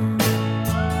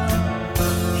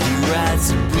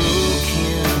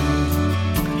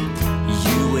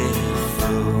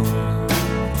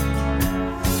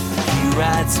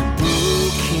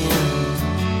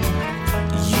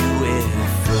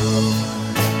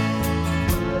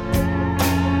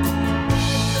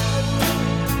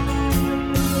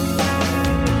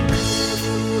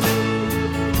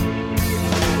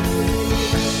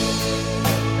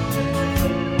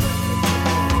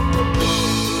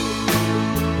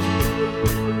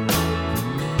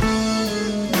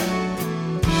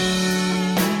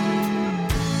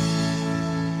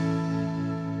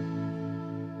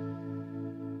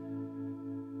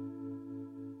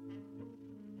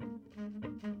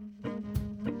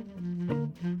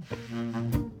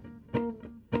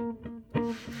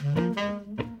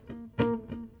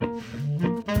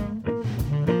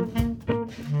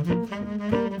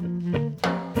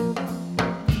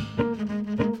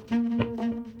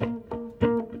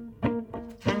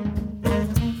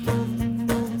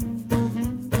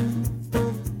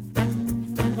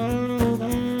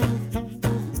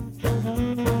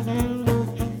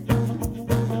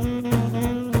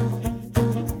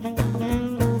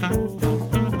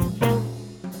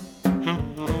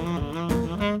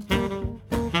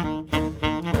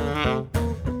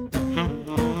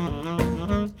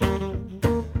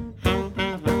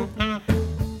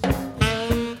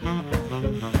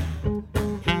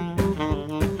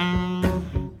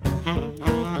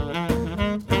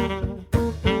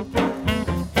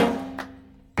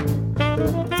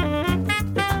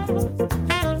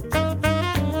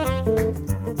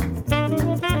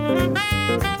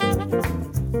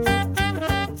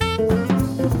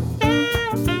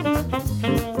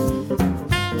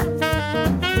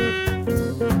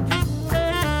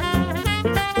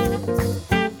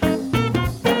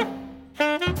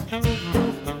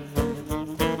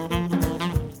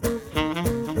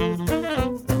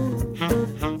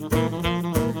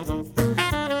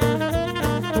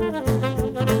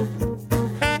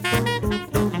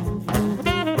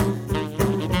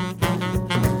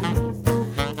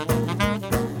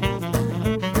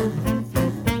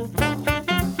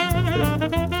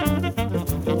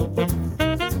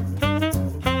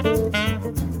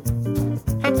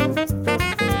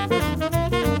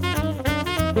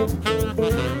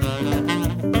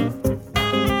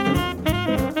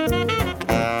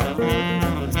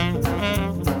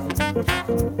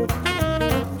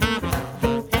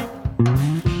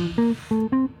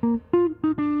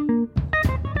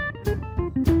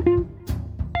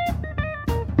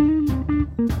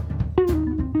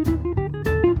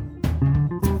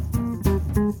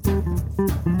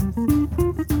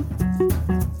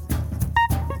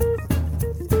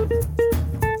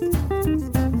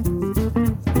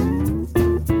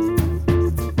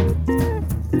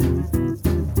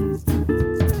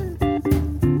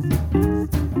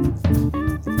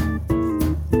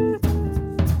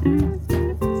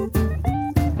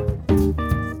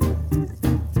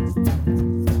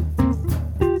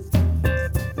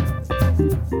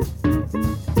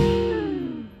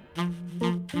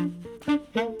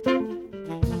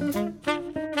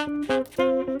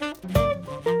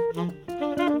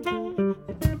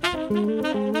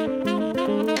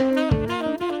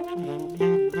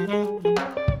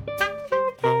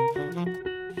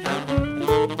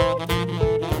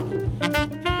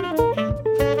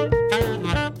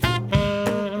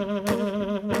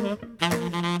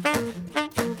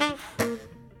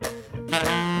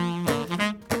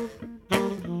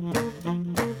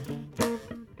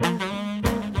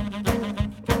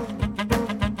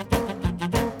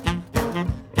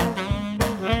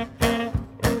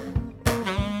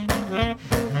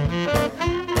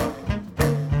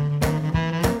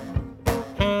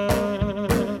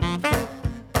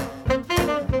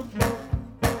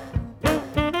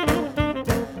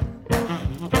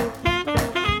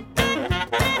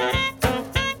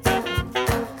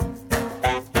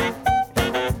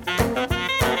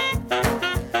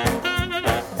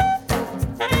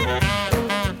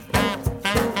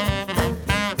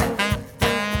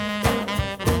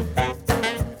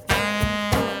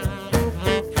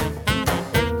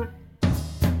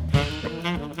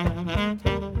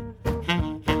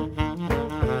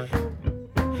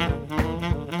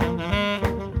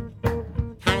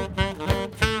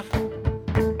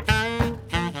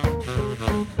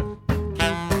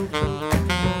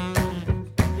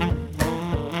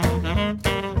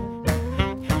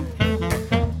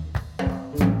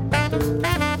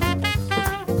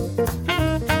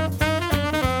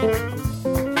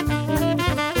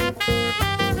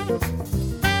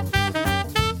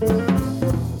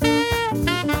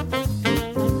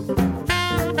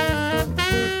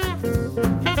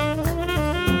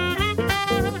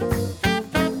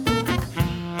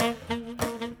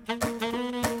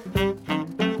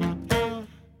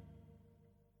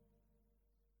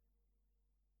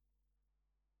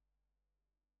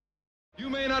 You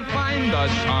may not find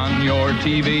us on your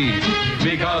TV,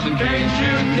 because in case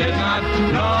you did not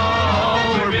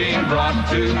know, we're being brought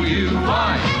to you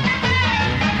on.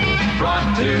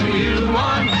 Brought to you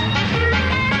on.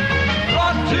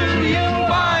 Brought to you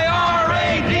by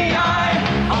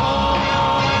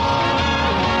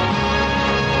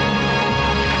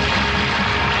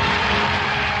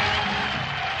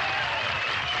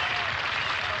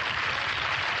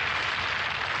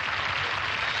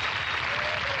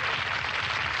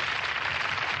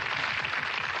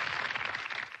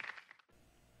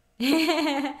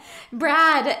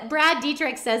RADI. Brad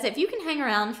Dietrich says, if you can hang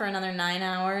around for another 9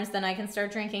 hours, then I can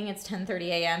start drinking. It's 10:30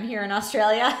 a.m. here in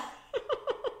Australia.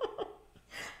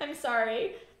 I'm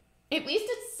sorry. At least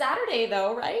it's Saturday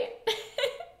though, right?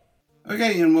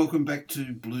 Okay, and welcome back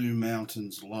to Blue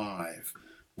Mountains Live.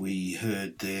 We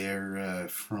heard there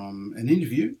from an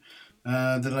interview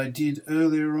that I did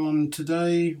earlier on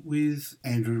today with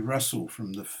Andrew Russell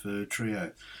from the Fur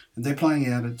Trio. And they're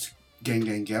playing out at Gang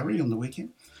Gang Gallery on the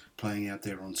weekend. Playing out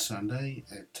there on Sunday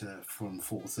at from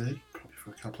 4:30, probably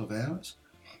for a couple of hours.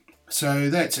 So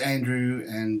that's Andrew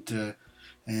and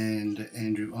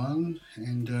Andrew Ireland,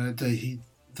 and they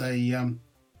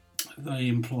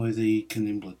employ the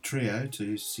Canimbla Trio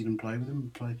to sit and play with them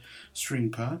and play string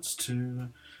parts to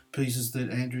pieces that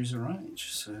Andrew's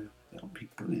arranged. So that'll be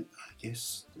brilliant, I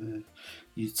guess.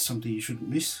 It's something you shouldn't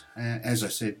miss. As I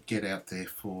said, get out there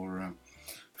for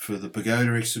the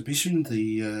Pagoda exhibition,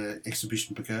 the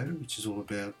exhibition Pagoda, which is all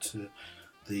about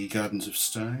the Gardens of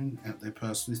Stone out there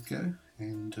past Lithgow,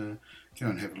 and go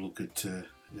and have a look at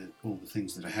all the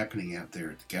things that are happening out there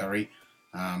at the gallery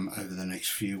over the next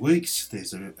few weeks.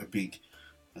 There's a big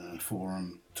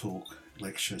forum talk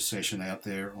lecture session out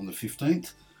there on the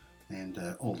 15th, and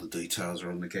all the details are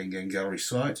on the Gang Gang Gallery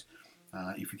site.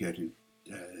 If you go to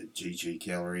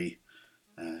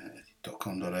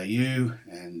gggallery.com.au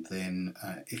and then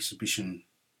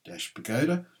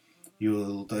exhibition-pagoda,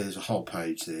 there's a whole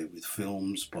page there with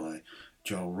films by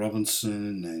Joel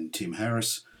Robinson and Tim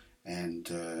Harris,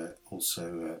 and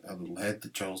also a little ad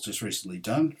that Joel's just recently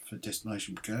done for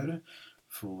Destination Pagoda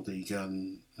for the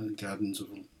Gardens of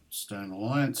Stone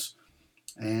Alliance.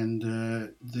 And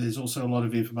there's also a lot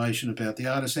of information about the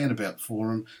artists and about the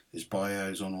forum. There's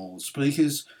bios on all the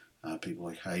speakers. People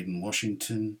like Hayden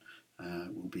Washington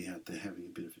will be out there having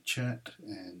a bit of a chat,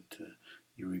 and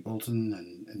Yuri Bolton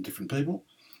and different people.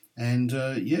 And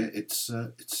it's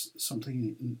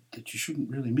something that you shouldn't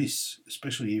really miss,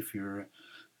 especially if you're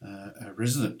a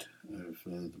resident of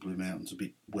the Blue Mountains, a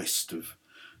bit west of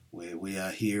where we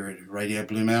are here at Radio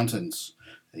Blue Mountains,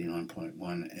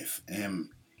 89.1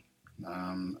 FM.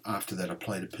 After that, I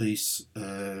played a piece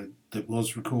that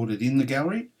was recorded in the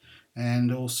gallery,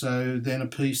 and also then a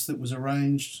piece that was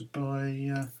arranged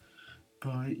by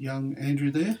by young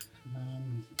Andrew there,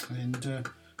 and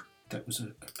that was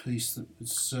a piece that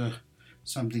was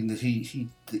something that he,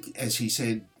 as he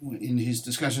said in his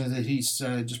discussion, that he's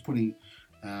just putting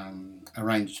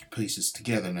arranged pieces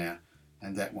together now,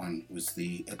 and that one was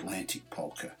the Atlantic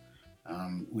Polka,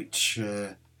 which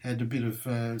had a bit of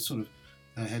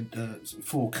had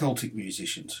 4 Celtic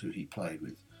musicians who he played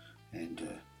with,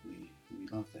 and we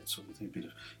love that sort of thing, a bit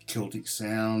of Celtic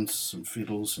sounds, some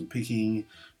fiddles, some picking,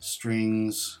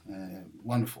 strings,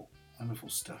 wonderful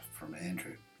stuff from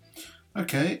Andrew.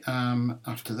 Okay,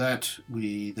 after that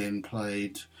we then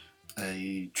played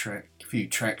a few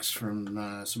tracks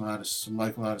from some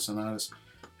local artists and artists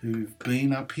who've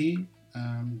been up here,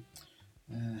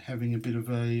 having a bit of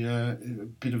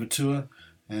a tour,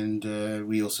 and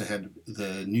we also had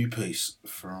the new piece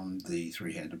from the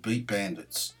Three-Handed Beat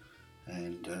Bandits,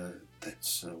 and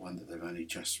that's one that they've only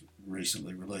just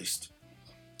recently released.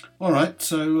 All right,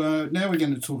 so now we're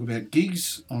going to talk about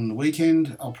gigs on the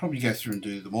weekend. I'll probably go through and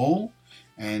do them all,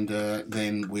 and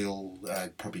then we'll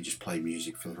probably just play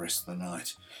music for the rest of the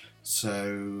night.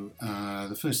 So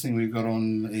the first thing we've got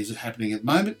on is happening at the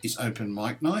moment is open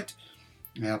mic night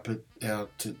out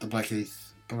at the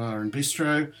Blackheath Bar and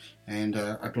Bistro, and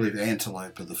I believe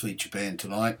Antelope are the feature band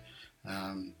tonight.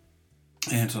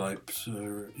 Antelope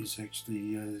is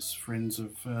actually friends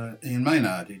of Ian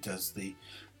Maynard, who does the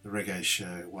reggae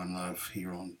show One Love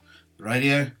here on the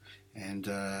radio, and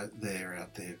they're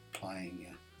out there playing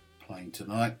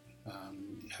tonight.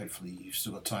 Hopefully you've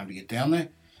still got time to get down there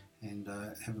and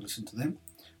have a listen to them.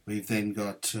 We've then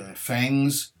got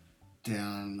Fangs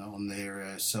down on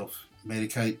their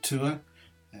Self-Medicate tour,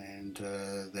 and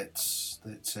that's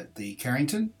at the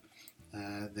Carrington.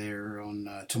 They're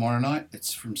on tomorrow night.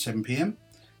 It's from 7 p.m.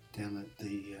 down at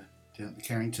the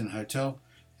Carrington Hotel,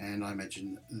 and I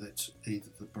imagine that's either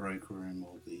the Baroque Room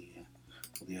or the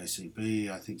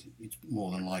ACB. I think it's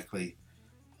more than likely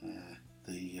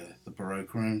the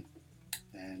Baroque Room,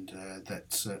 and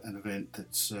that's an event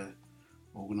that's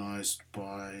organised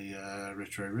by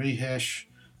Retro Rehash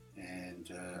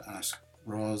and Ask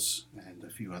Roz and a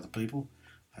few other people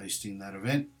hosting that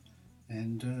event.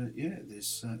 And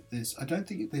there's I don't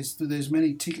think there's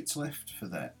many tickets left for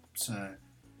that, so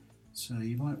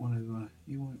you might want to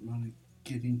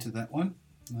get into that one.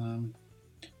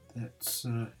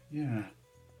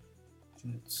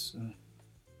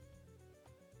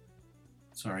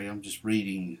 Sorry, I'm just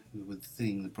reading with the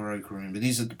thing, the Baroque Room. It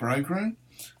is at the Baroque Room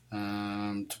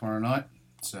tomorrow night.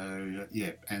 So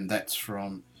and that's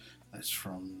from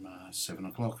 7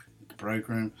 o'clock at the Baroque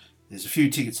Room. There's a few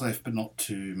tickets left, but not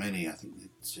too many. I think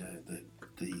it's,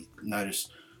 the notice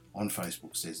on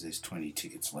Facebook says there's 20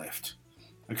 tickets left.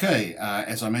 Okay,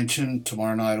 as I mentioned,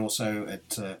 tomorrow night also at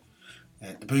the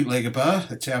Bootlegger Bar,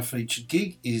 that's our featured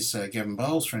gig, is Gavin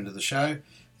Bowles, friend of the show,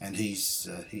 and he's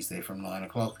there from 9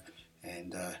 o'clock.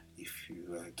 And if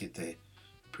you get there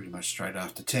pretty much straight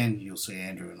after 10, you'll see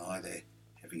Andrew and I there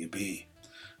having a beer.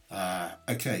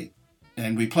 Okay,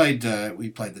 and we played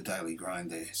the Daily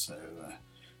Grind there, so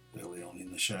early on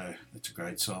in the show. That's a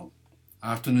great song.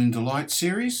 Afternoon Delight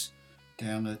series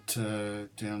down at the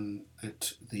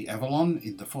Avalon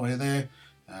in the foyer there.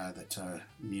 That's a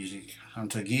Music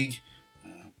Hunter gig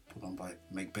put on by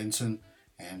Meg Benson,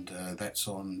 and that's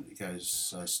on. It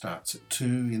starts at 2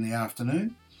 in the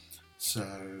afternoon. So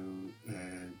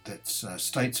that's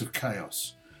States of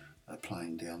Chaos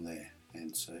playing down there,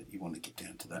 and so you want to get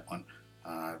down to that one.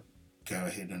 Go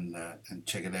ahead and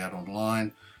check it out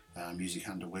online. Music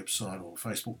Hunter website or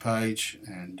Facebook page,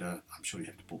 and I'm sure you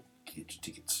have to get your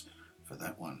tickets for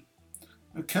that one.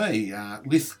 Okay,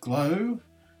 Lith Glow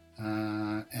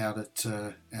out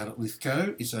at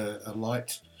Lithgow is a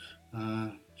light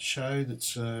show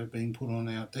that's being put on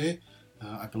out there.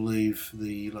 I believe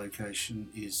the location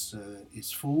is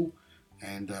full,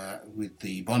 and with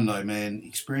the Bondo Man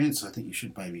experience, I think you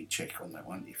should maybe check on that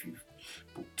one if you've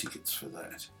booked tickets for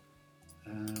that.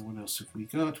 What else have we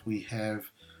got? We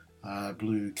have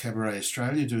Blue Cabaret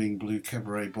Australia doing Blue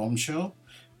Cabaret Bombshell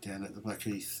down at the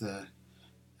Blackheath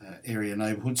Area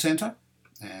Neighbourhood Centre,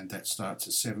 and that starts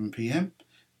at 7 p.m.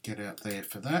 Get out there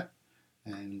for that,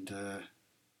 and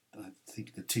I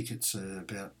think the tickets are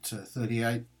about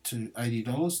 $38 to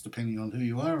 $80 depending on who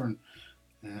you are, and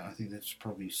I think that's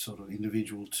probably sort of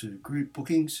individual to group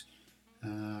bookings.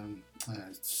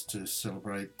 It's to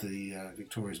celebrate the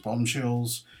Victoria's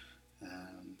Bombshells.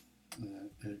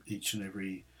 Each and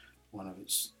every one of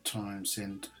its time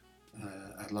send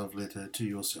a love letter to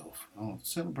yourself.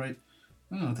 Celebrate.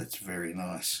 Oh, that's very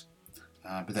nice.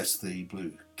 But that's the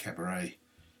Blue Cabaret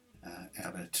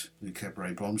out at Blue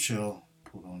Cabaret Bombshell,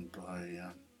 put on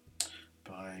by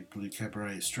Blue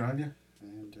Cabaret Australia,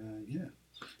 And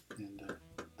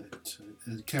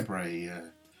that cabaret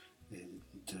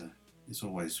is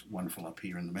always wonderful up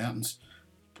here in the mountains,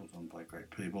 put on by great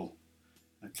people.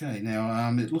 Okay,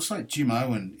 now it looks like Jim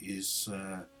Owen is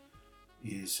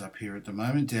up here at the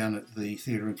moment down at the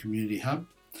Theatre and Community Hub,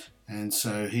 and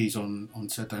so he's on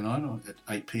Saturday night at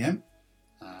 8 p.m.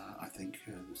 I think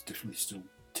there's definitely still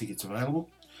tickets available.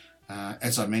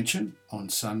 As I mentioned, on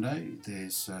Sunday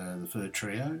there's the Fur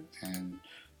Trio and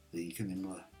the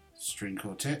Canimla String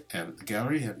Quartet out at the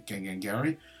gallery, out at Gang Gang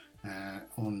Gallery.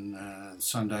 On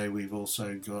Sunday we've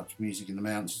also got Music in the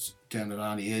Mountains down at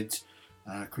Arnie Head's.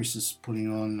 Chris is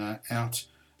putting on Out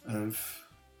of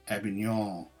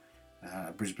Avignon,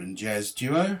 Brisbane jazz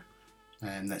duo,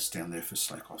 and that's down there for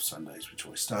Slack Off Sundays, which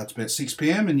always starts about 6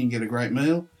 p.m. and you can get a great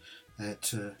meal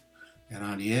at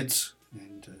Auntie Ed's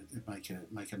and make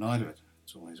a night of it.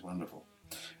 It's always wonderful.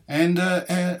 And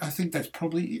I think that's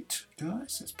probably it,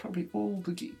 guys. That's probably all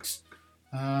the gigs.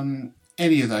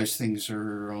 Any of those things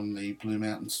are on the Blue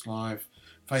Mountains Live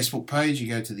Facebook page. You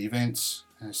go to the events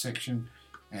section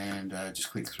and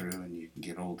just click through and you can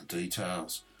get all the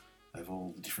details of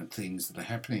all the different things that are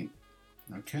happening.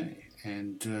 Okay,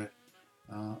 and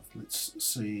let's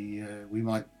see, we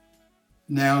might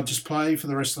now just play for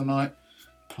the rest of the night,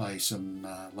 play some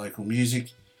local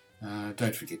music.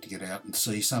 Don't forget to get out and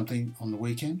see something on the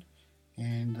weekend,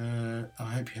 and I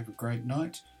hope you have a great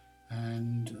night.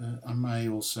 And I may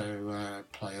also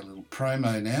play a little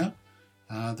promo now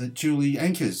that Julie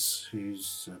anchors,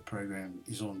 whose program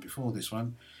is on before this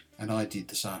one, and I did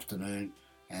this afternoon.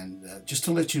 And just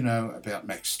to let you know about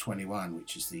Max 21,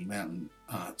 which is the Mountain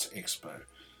Arts Expo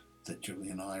that Julie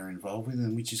and I are involved with,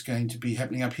 and which is going to be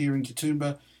happening up here in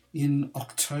Katoomba in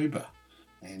October.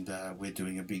 And we're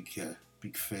doing a big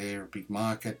fair, a big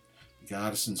market, big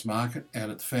artisans market out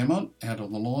at the Fairmont, out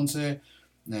on the lawns there.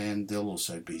 And there'll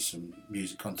also be some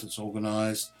music concerts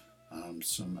organised,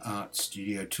 some art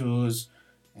studio tours,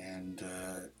 and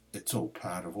it's all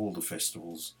part of all the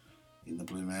festivals in the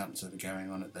Blue Mountains that are going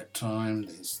on at that time.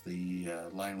 There's the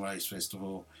Laneways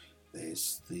Festival,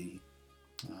 there's the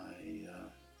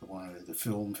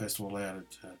film festival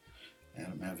out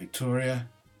at Mount Victoria,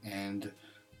 and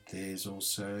there's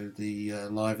also the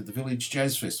Live at the Village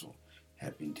Jazz Festival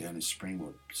happening down in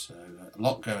Springwood. So a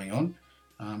lot going on.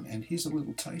 And here's a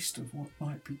little taste of what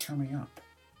might be coming up.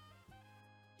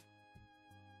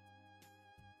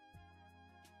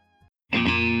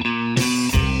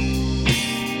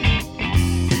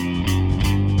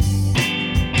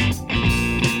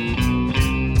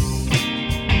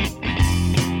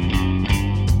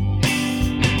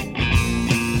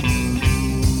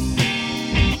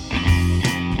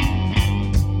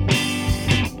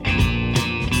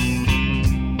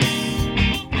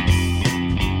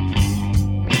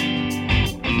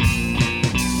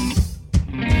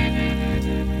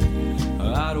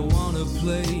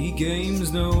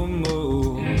 Games no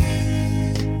more,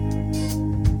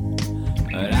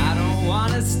 but I don't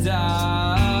wanna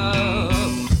stop.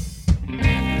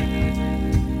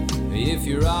 If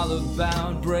you're all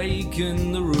about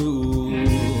breaking the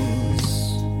rules,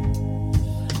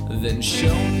 then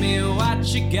show me what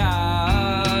you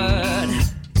got.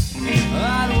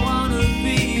 I don't wanna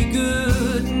be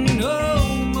good no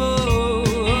more.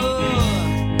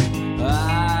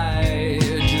 I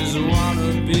just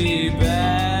wanna be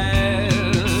bad.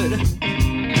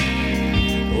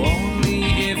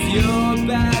 You're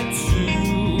bad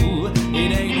too,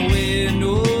 it ain't win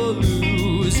or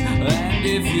lose. And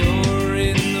if you're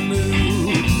in the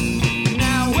mood,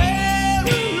 now we're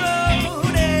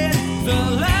loaded, the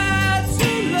lights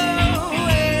are low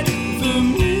and the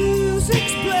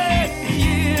music's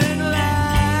playing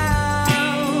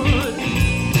loud.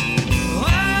 I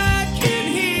can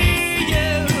hear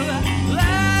you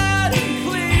loud and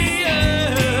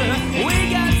clear. We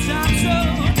got time, so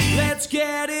let's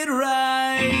get it right.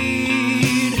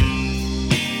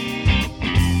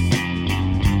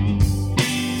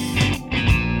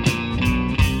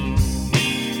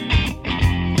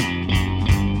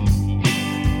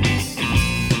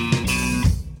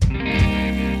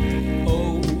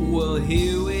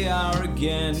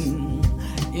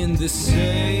 In the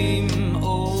same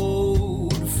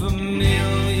old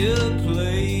familiar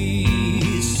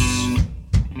place,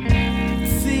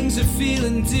 things are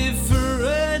feeling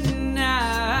different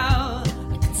now. I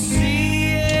can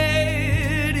see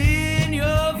it in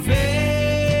your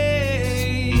face,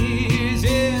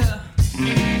 yeah.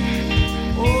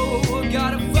 Oh, I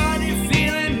got a funny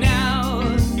feeling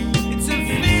now. It's a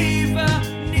fever,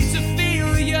 need to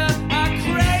feel ya. I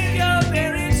crave your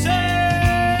very touch.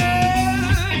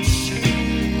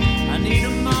 I need a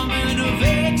moment of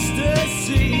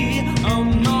ecstasy. I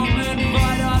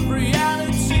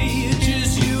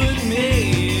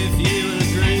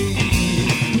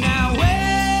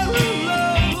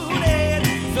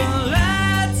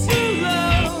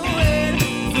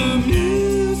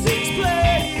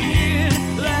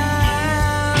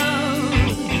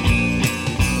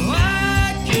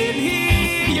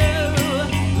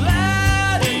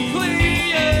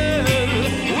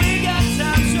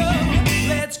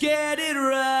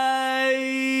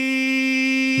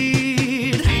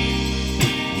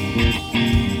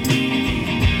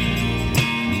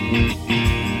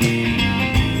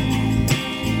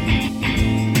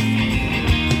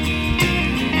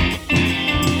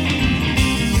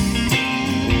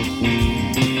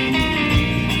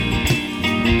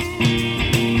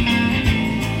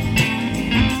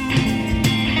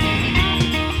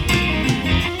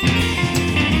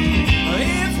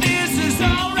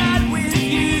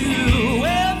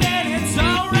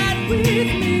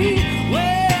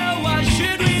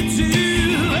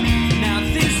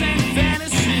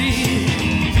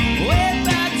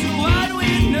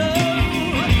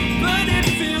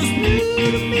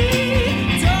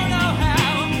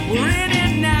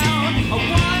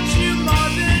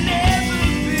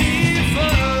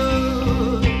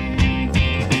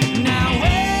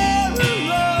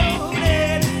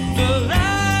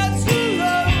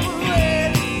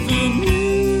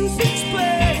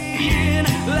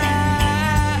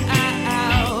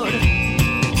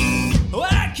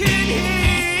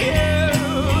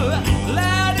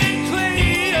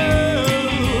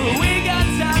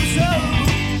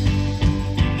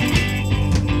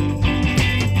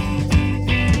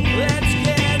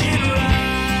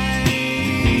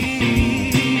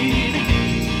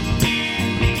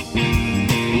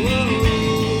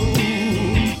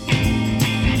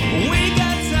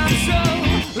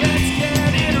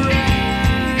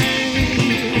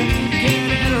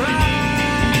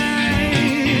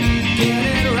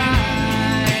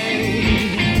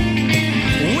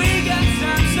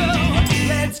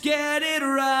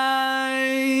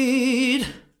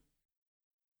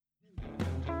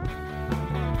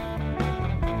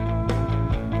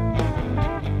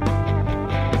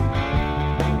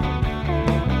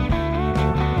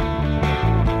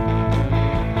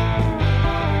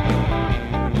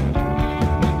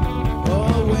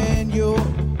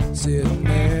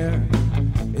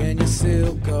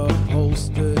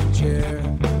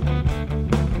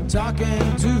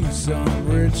talking to some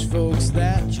rich folks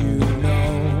that you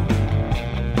know.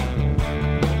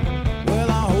 Well,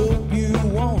 I hope you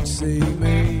won't see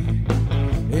me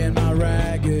in my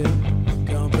ragged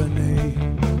company.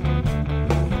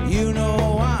 You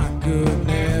know I could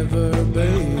never be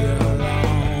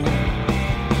alone.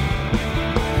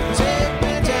 Take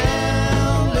me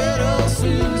down, little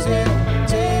Susie,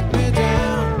 take me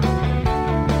down.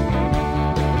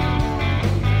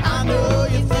 I know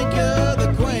you think you're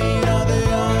the queen of the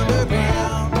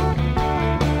underground.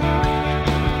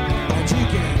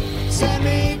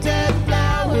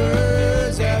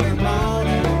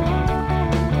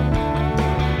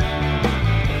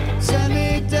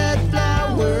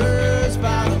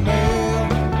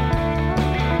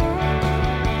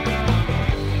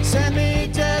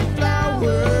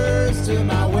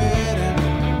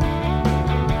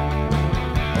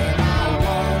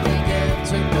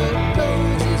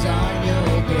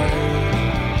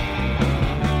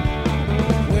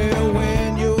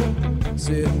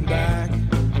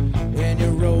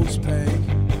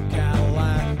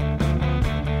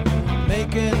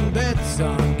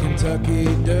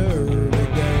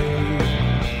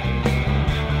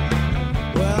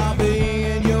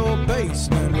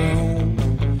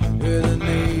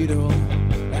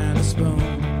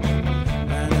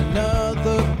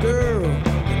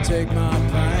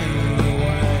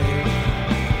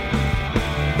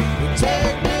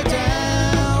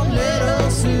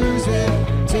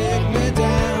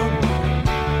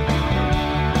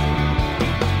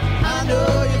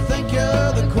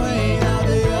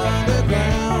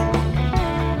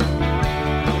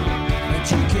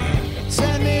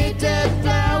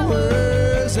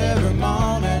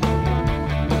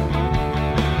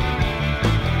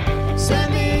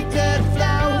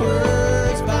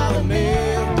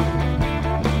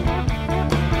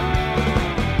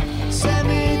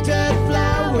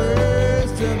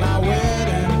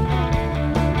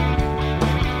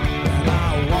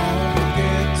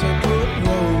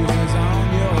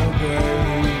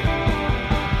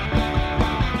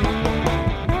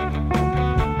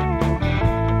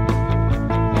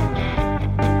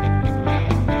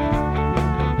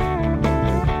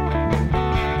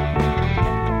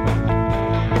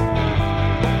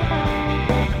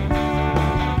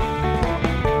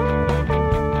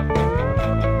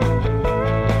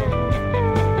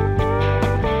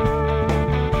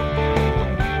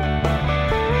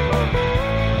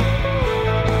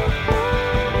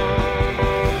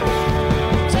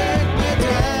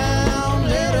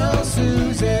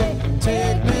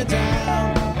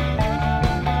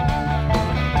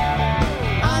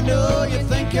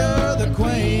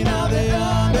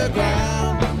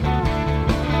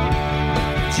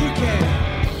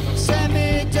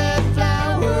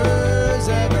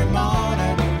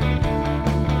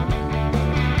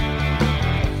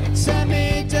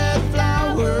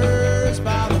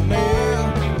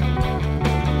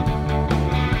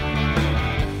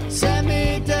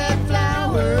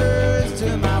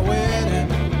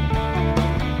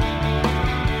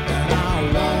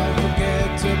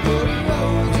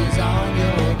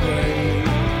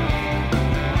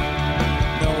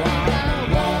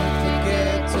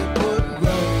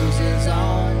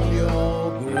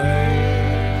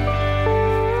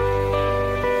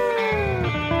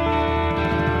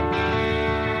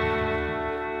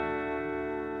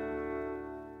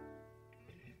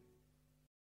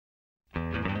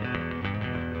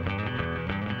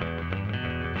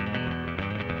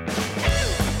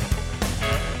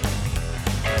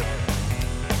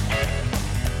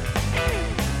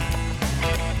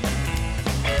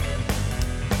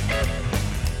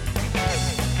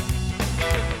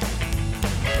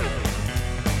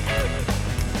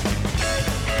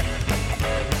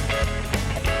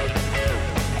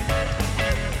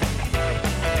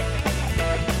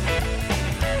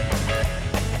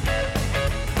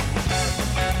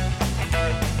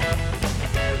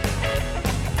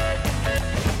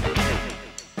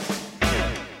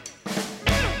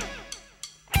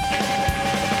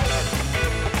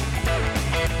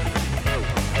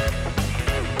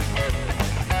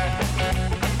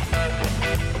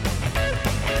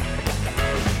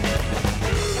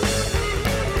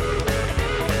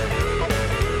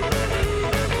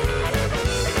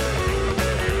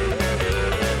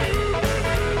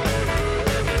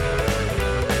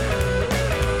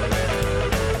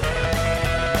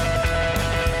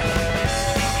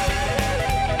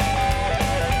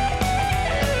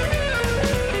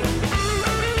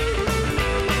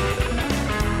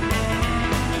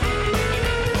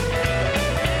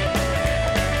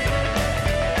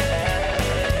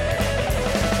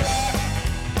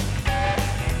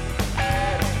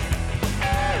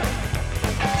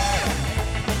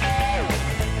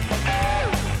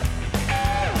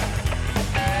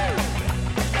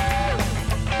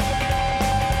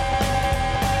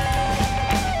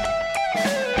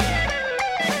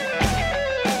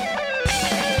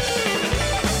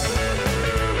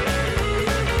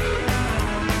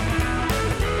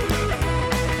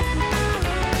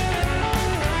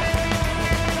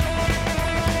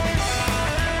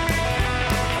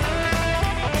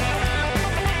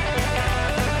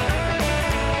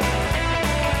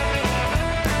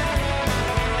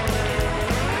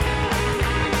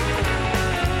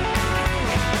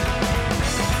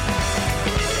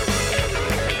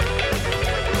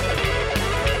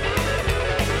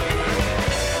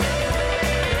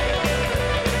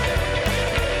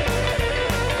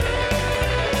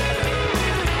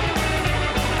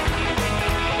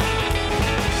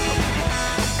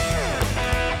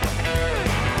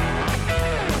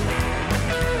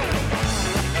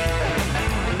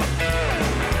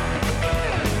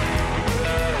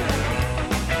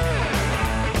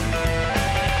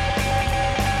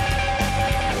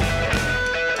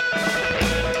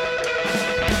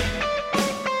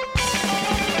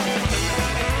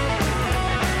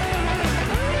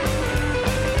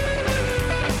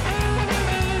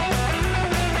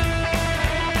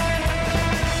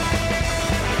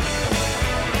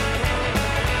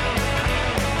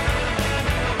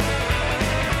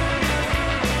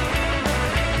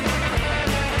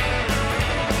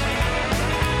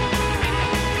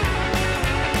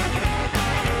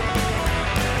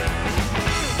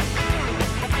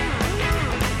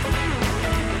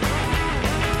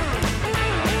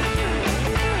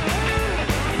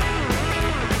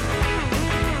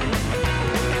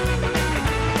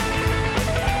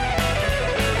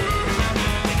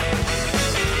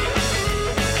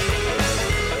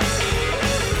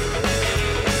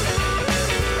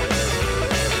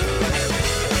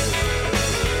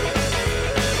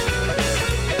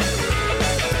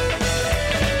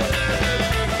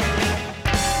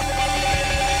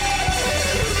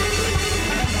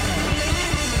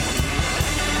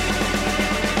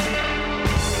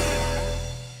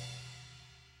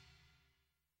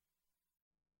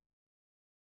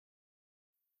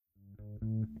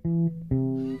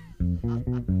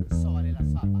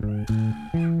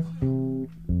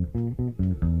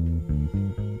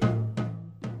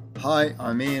 Hi,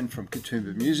 I'm Ian from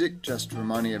Katoomba Music. Just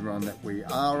reminding everyone that we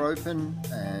are open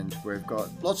and we've got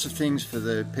lots of things for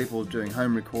the people doing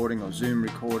home recording or Zoom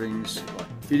recordings, like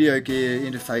video gear,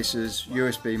 interfaces,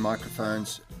 USB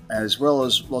microphones, as well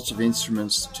as lots of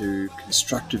instruments to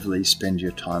constructively spend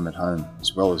your time at home,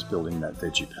 as well as building that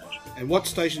veggie patch. And what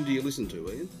station do you listen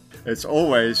to, Ian? It's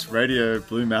always Radio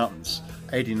Blue Mountains,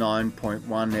 89.1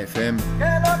 FM.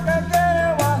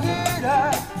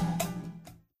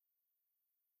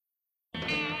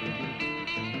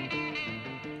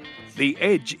 The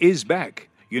Edge is back.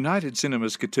 United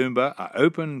Cinemas Katoomba are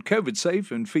open,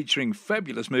 COVID-safe, and featuring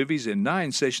fabulous movies in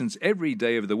 9 sessions every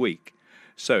day of the week.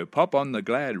 So pop on the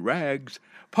glad rags,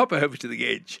 pop over to the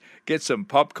Edge, get some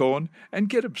popcorn, and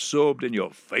get absorbed in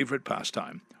your favourite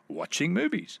pastime, watching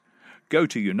movies. Go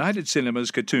to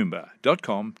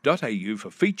unitedcinemaskatoomba.com.au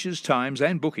for features, times,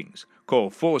 and bookings.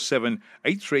 Call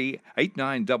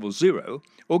 4783-8900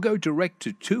 or go direct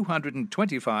to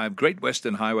 225 Great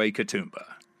Western Highway, Katoomba.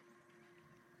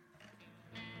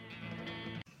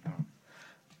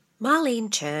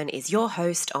 Marlene Churn is your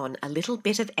host on A Little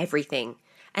Bit of Everything,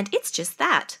 and it's just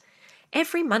that.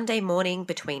 Every Monday morning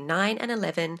between 9 and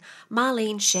 11,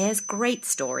 Marlene shares great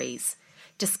stories.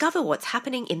 Discover what's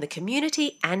happening in the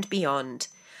community and beyond.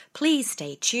 Please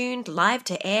stay tuned live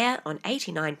to air on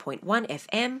 89.1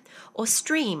 FM or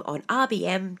stream on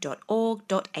rbm.org.au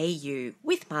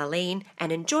with Marlene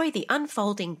and enjoy the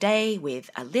unfolding day with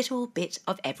A Little Bit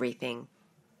of Everything.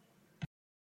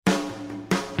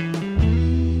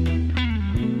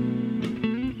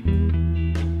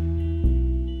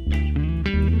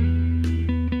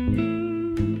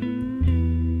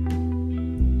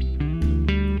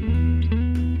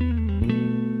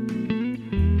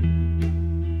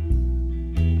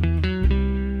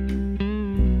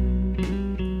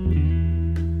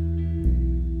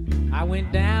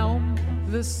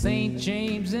 The St.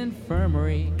 James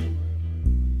Infirmary,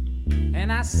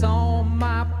 and I saw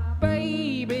my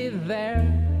baby there.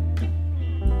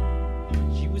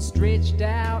 She was stretched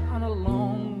out on a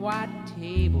long white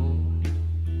table,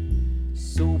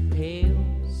 so pale,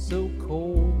 so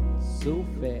cold, so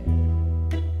fair.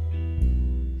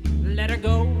 Let her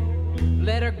go,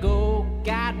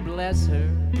 God bless her,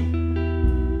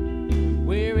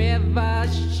 wherever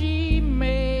she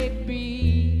may be.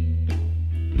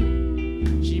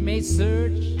 She may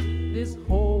search this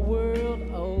whole world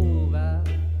over,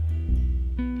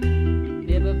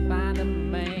 never find a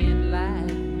man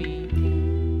like me.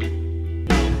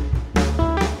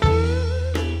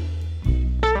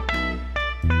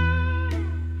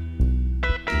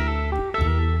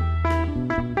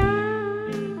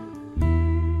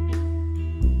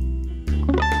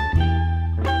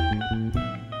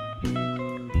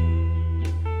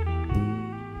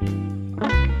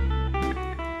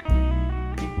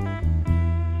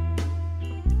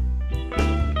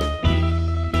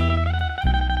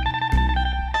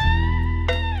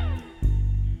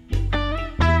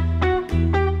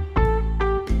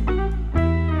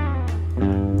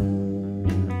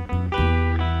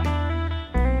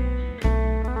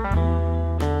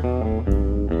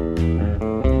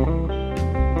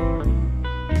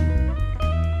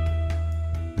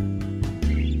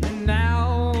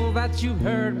 You've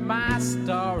heard my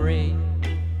story.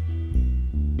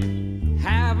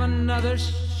 Have another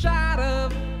shot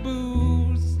of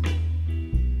booze,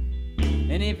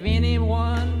 and if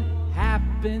anyone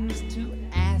happens to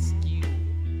ask you,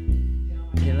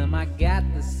 tell them I got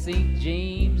the St.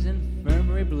 James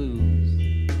Infirmary blues.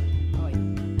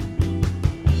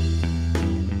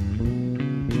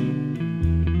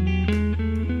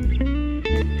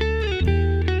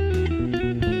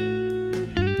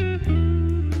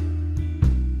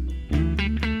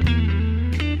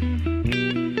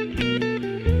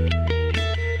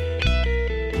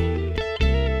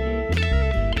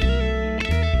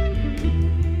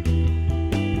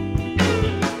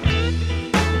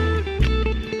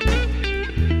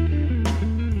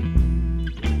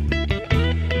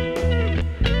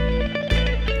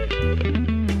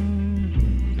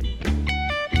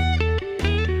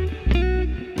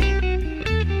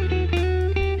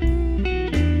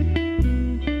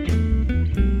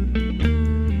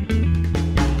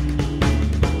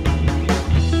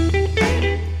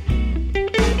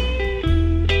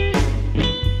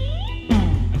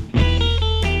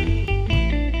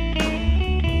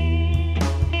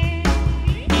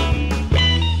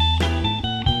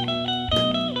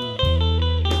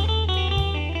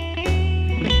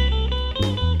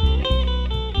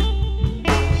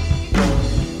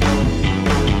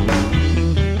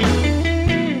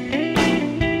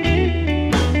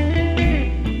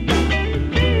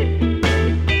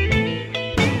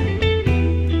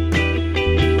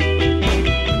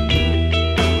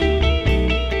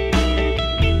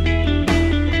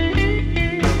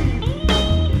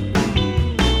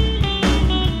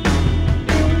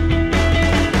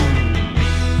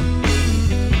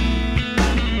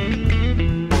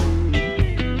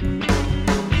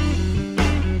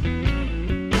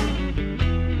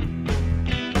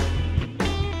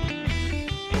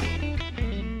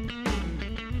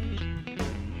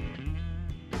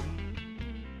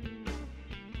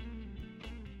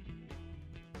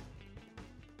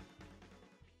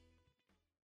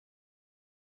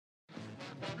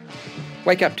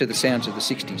 Wake up to the sounds of the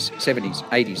 60s, 70s,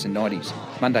 80s and 90s,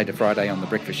 Monday to Friday on The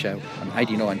Breakfast Show on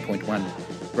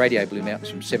 89.1, Radio Blue Mountains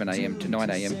from 7am to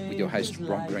 9am with your host,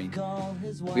 Ron Green.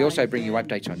 We also bring you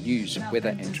updates on news,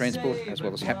 weather and transport, as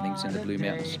well as happenings in the Blue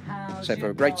Mountains. So for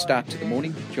a great start to the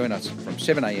morning, join us from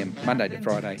 7am Monday to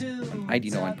Friday on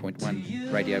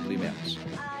 89.1 Radio Blue Mountains.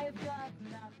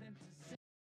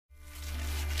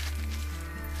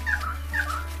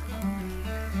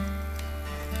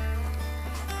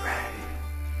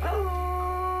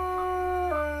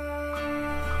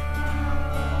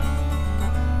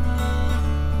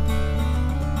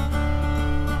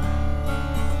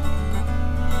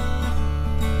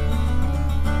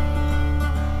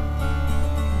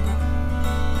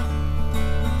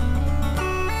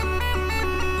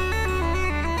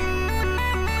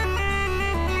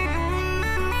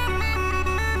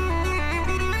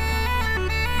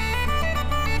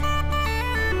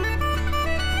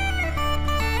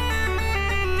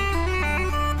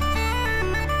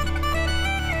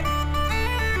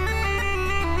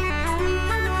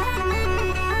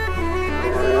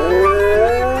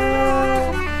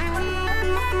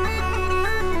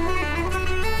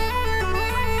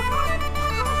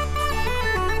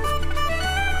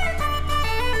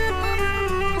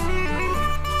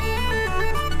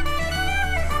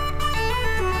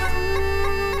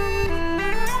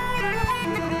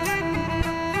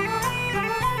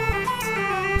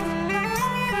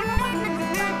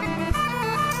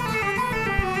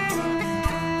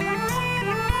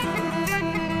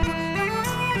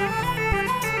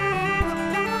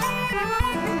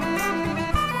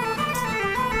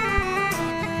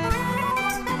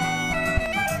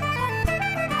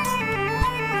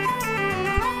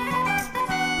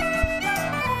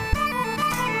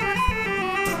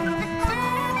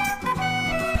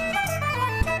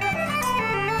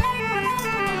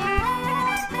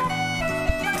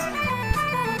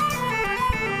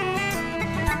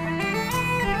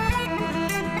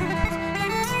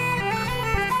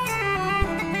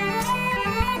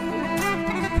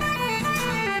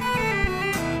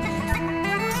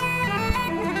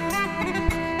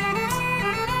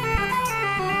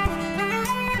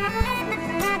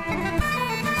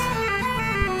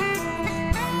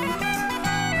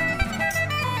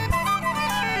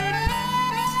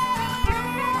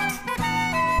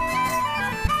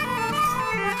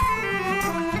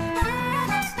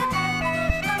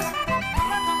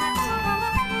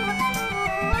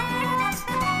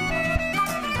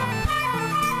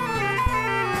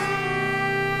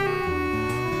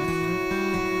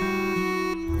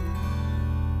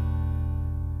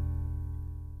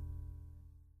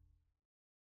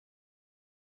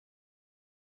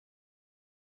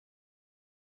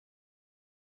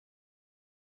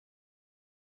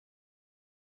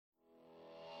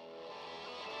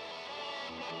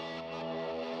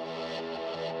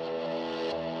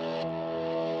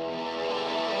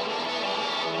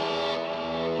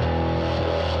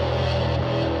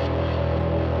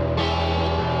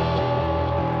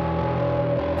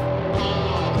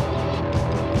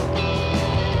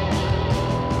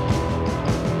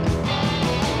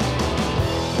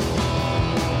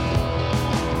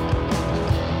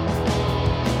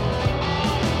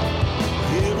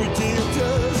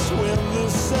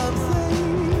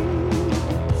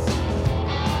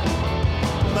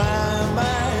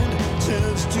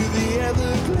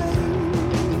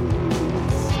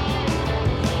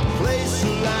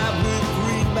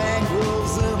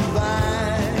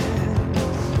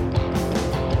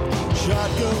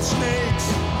 snakes,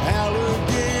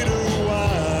 alligator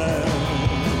wine.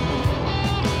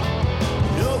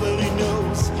 Nobody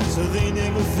knows, so they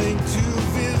never think to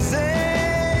visit.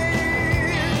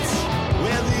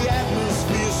 Where the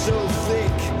atmosphere's so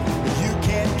thick, you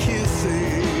can't kiss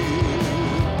it.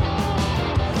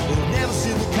 They've never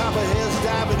seen the copperheads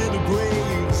diving into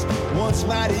graves. Once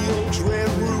mighty oaks, red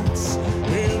roots,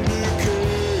 and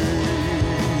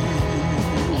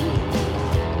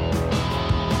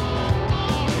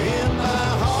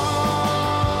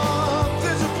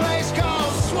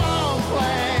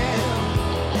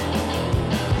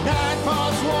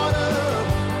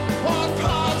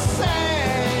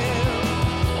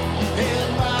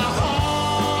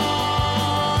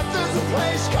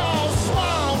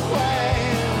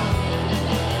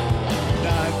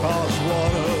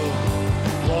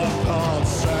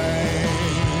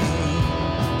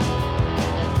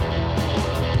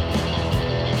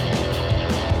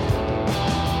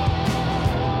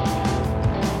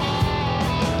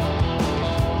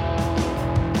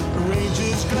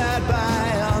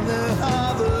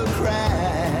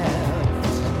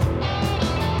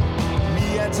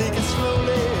take it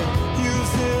slowly,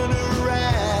 using a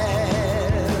ride.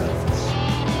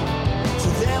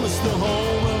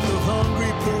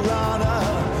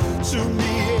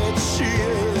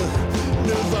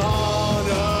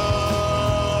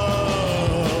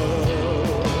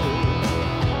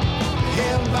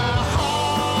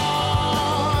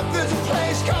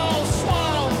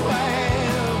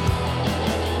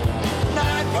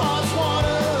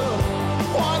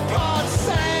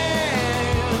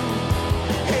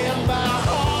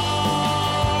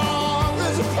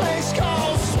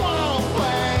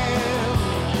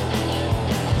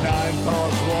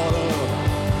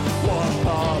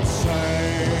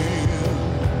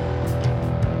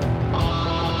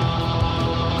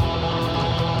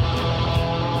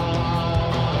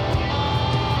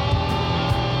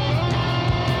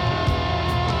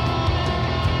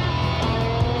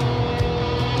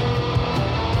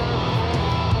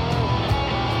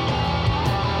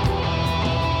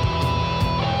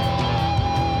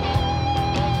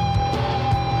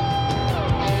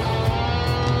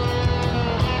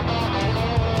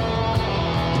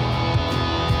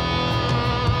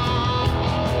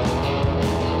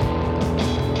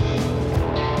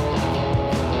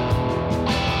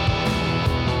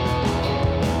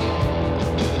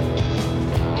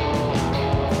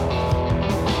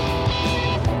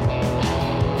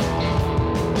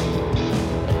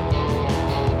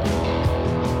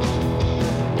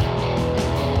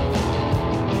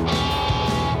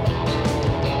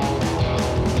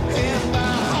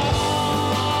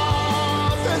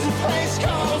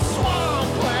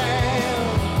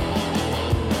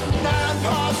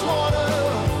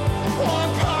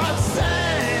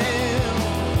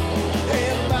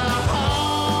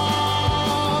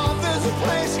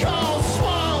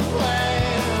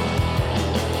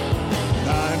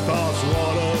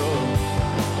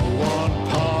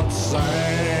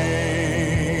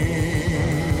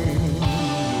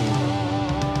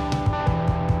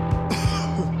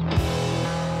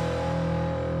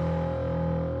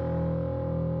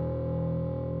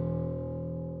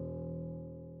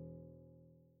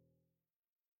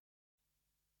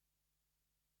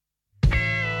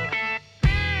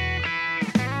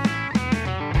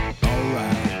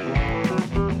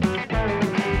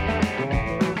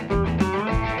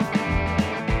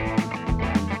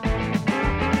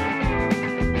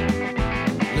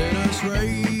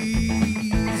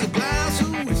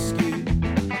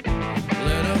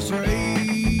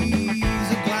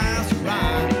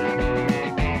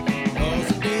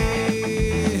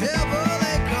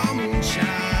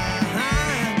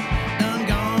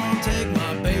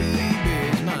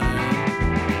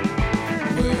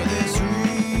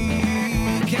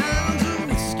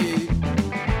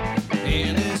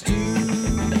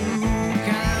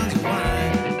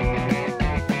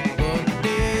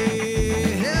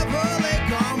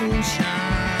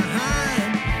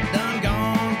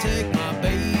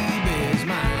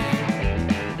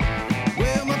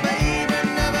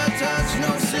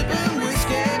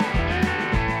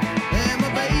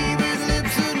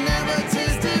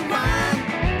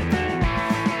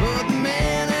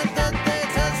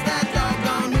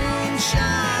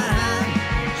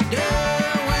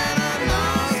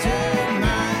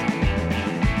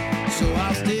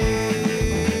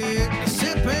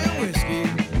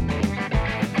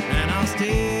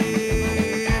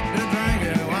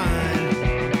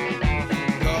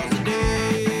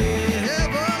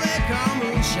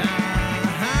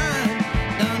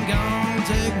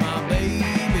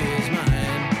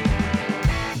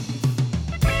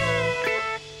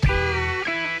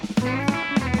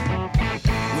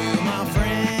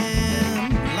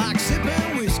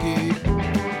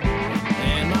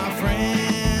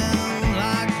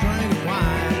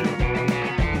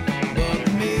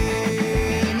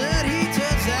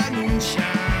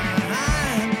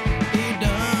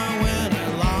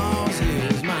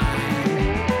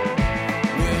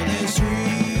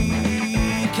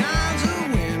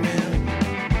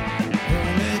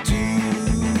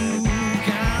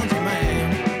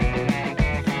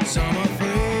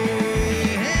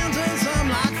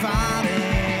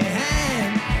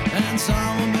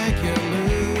 song will make you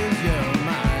lose your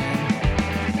mind.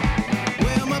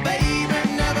 Well, my baby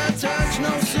never touched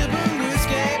no sipping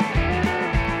whiskey,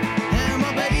 and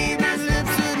my baby's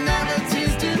lips had never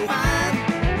tasted wine.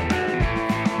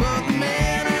 But the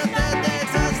minute that they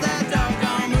touch that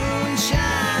doggone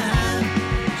moonshine,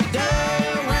 she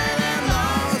done went and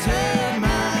lost her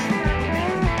mind.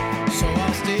 So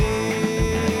I'll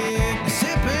stick to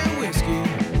sipping whiskey,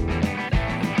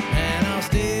 and I'll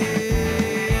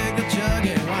stick to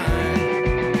chugging wine.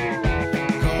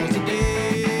 'Cause the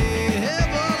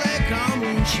devil that come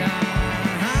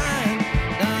moonshine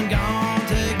done gone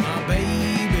take my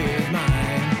baby's mind.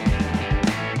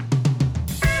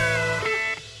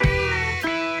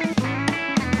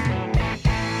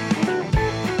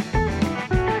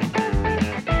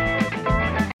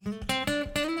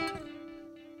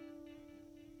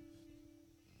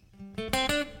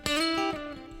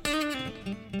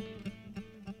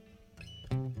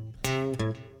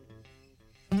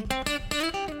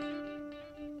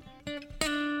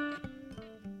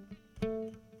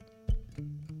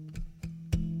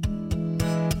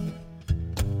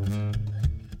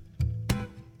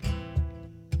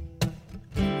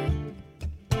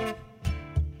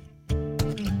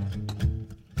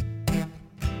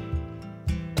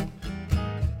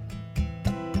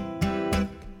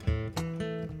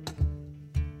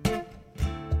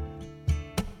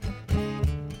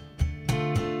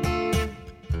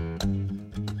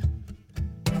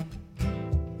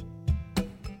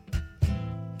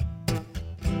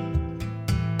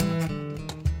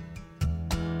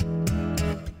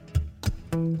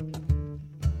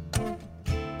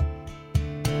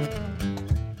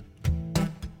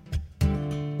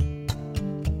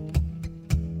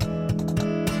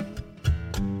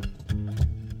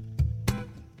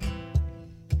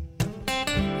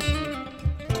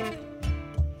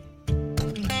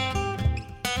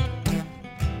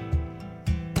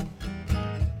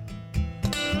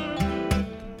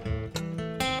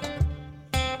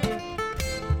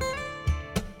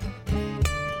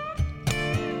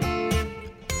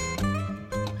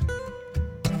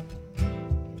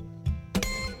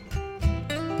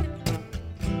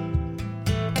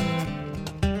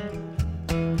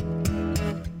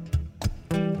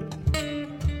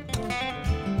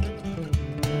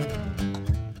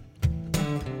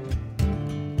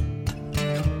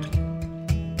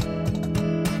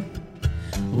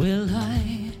 Well, I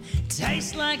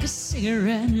taste like a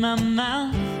cigarette, my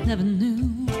mouth never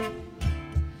knew.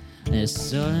 It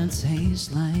sort of tastes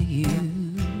like you.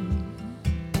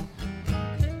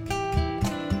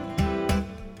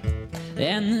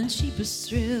 And the cheapest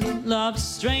thrill of a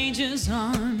stranger's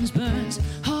arms burns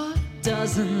hot,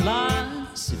 doesn't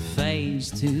last, it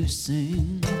fades too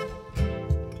soon.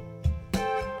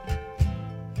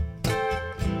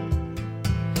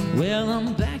 Well,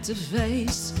 I'm back to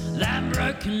face that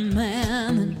broken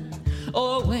man that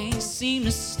always seemed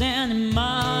to stand in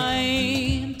my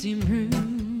empty room.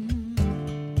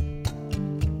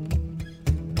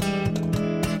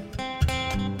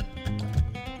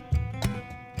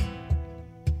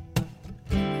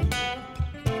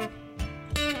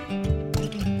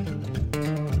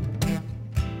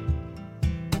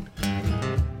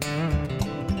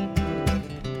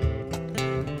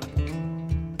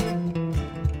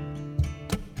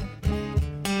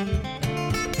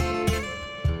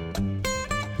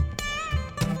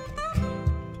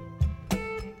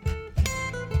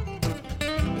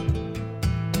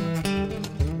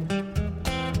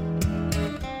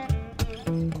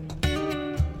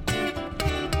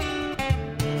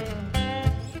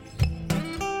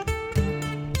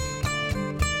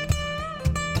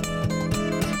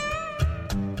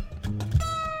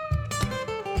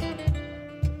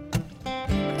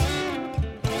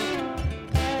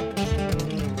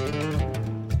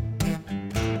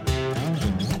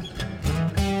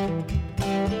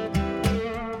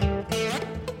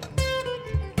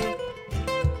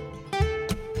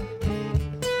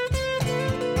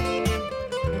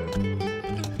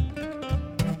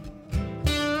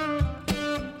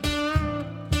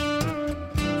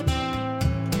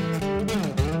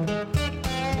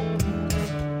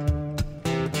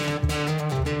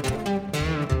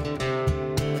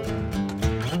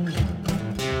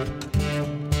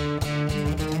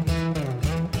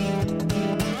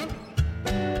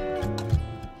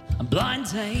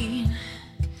 Blind date,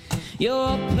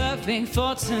 you're perfect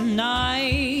for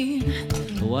tonight.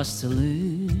 What's to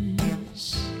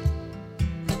lose?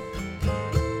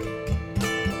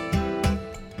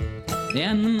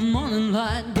 And the morning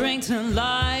light brings to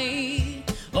light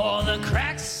all the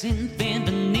cracks in thin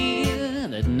veneer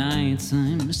that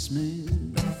nighttime smooth.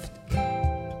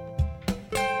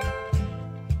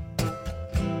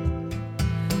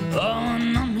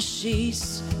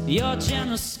 sheets, your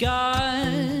gentle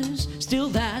scars, still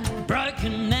that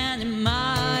broken man in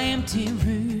my empty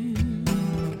room.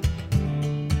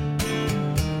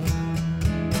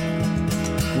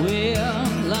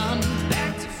 Well, I'm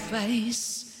back to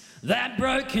face that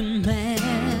broken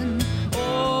man,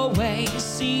 always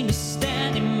seem to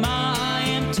stand in my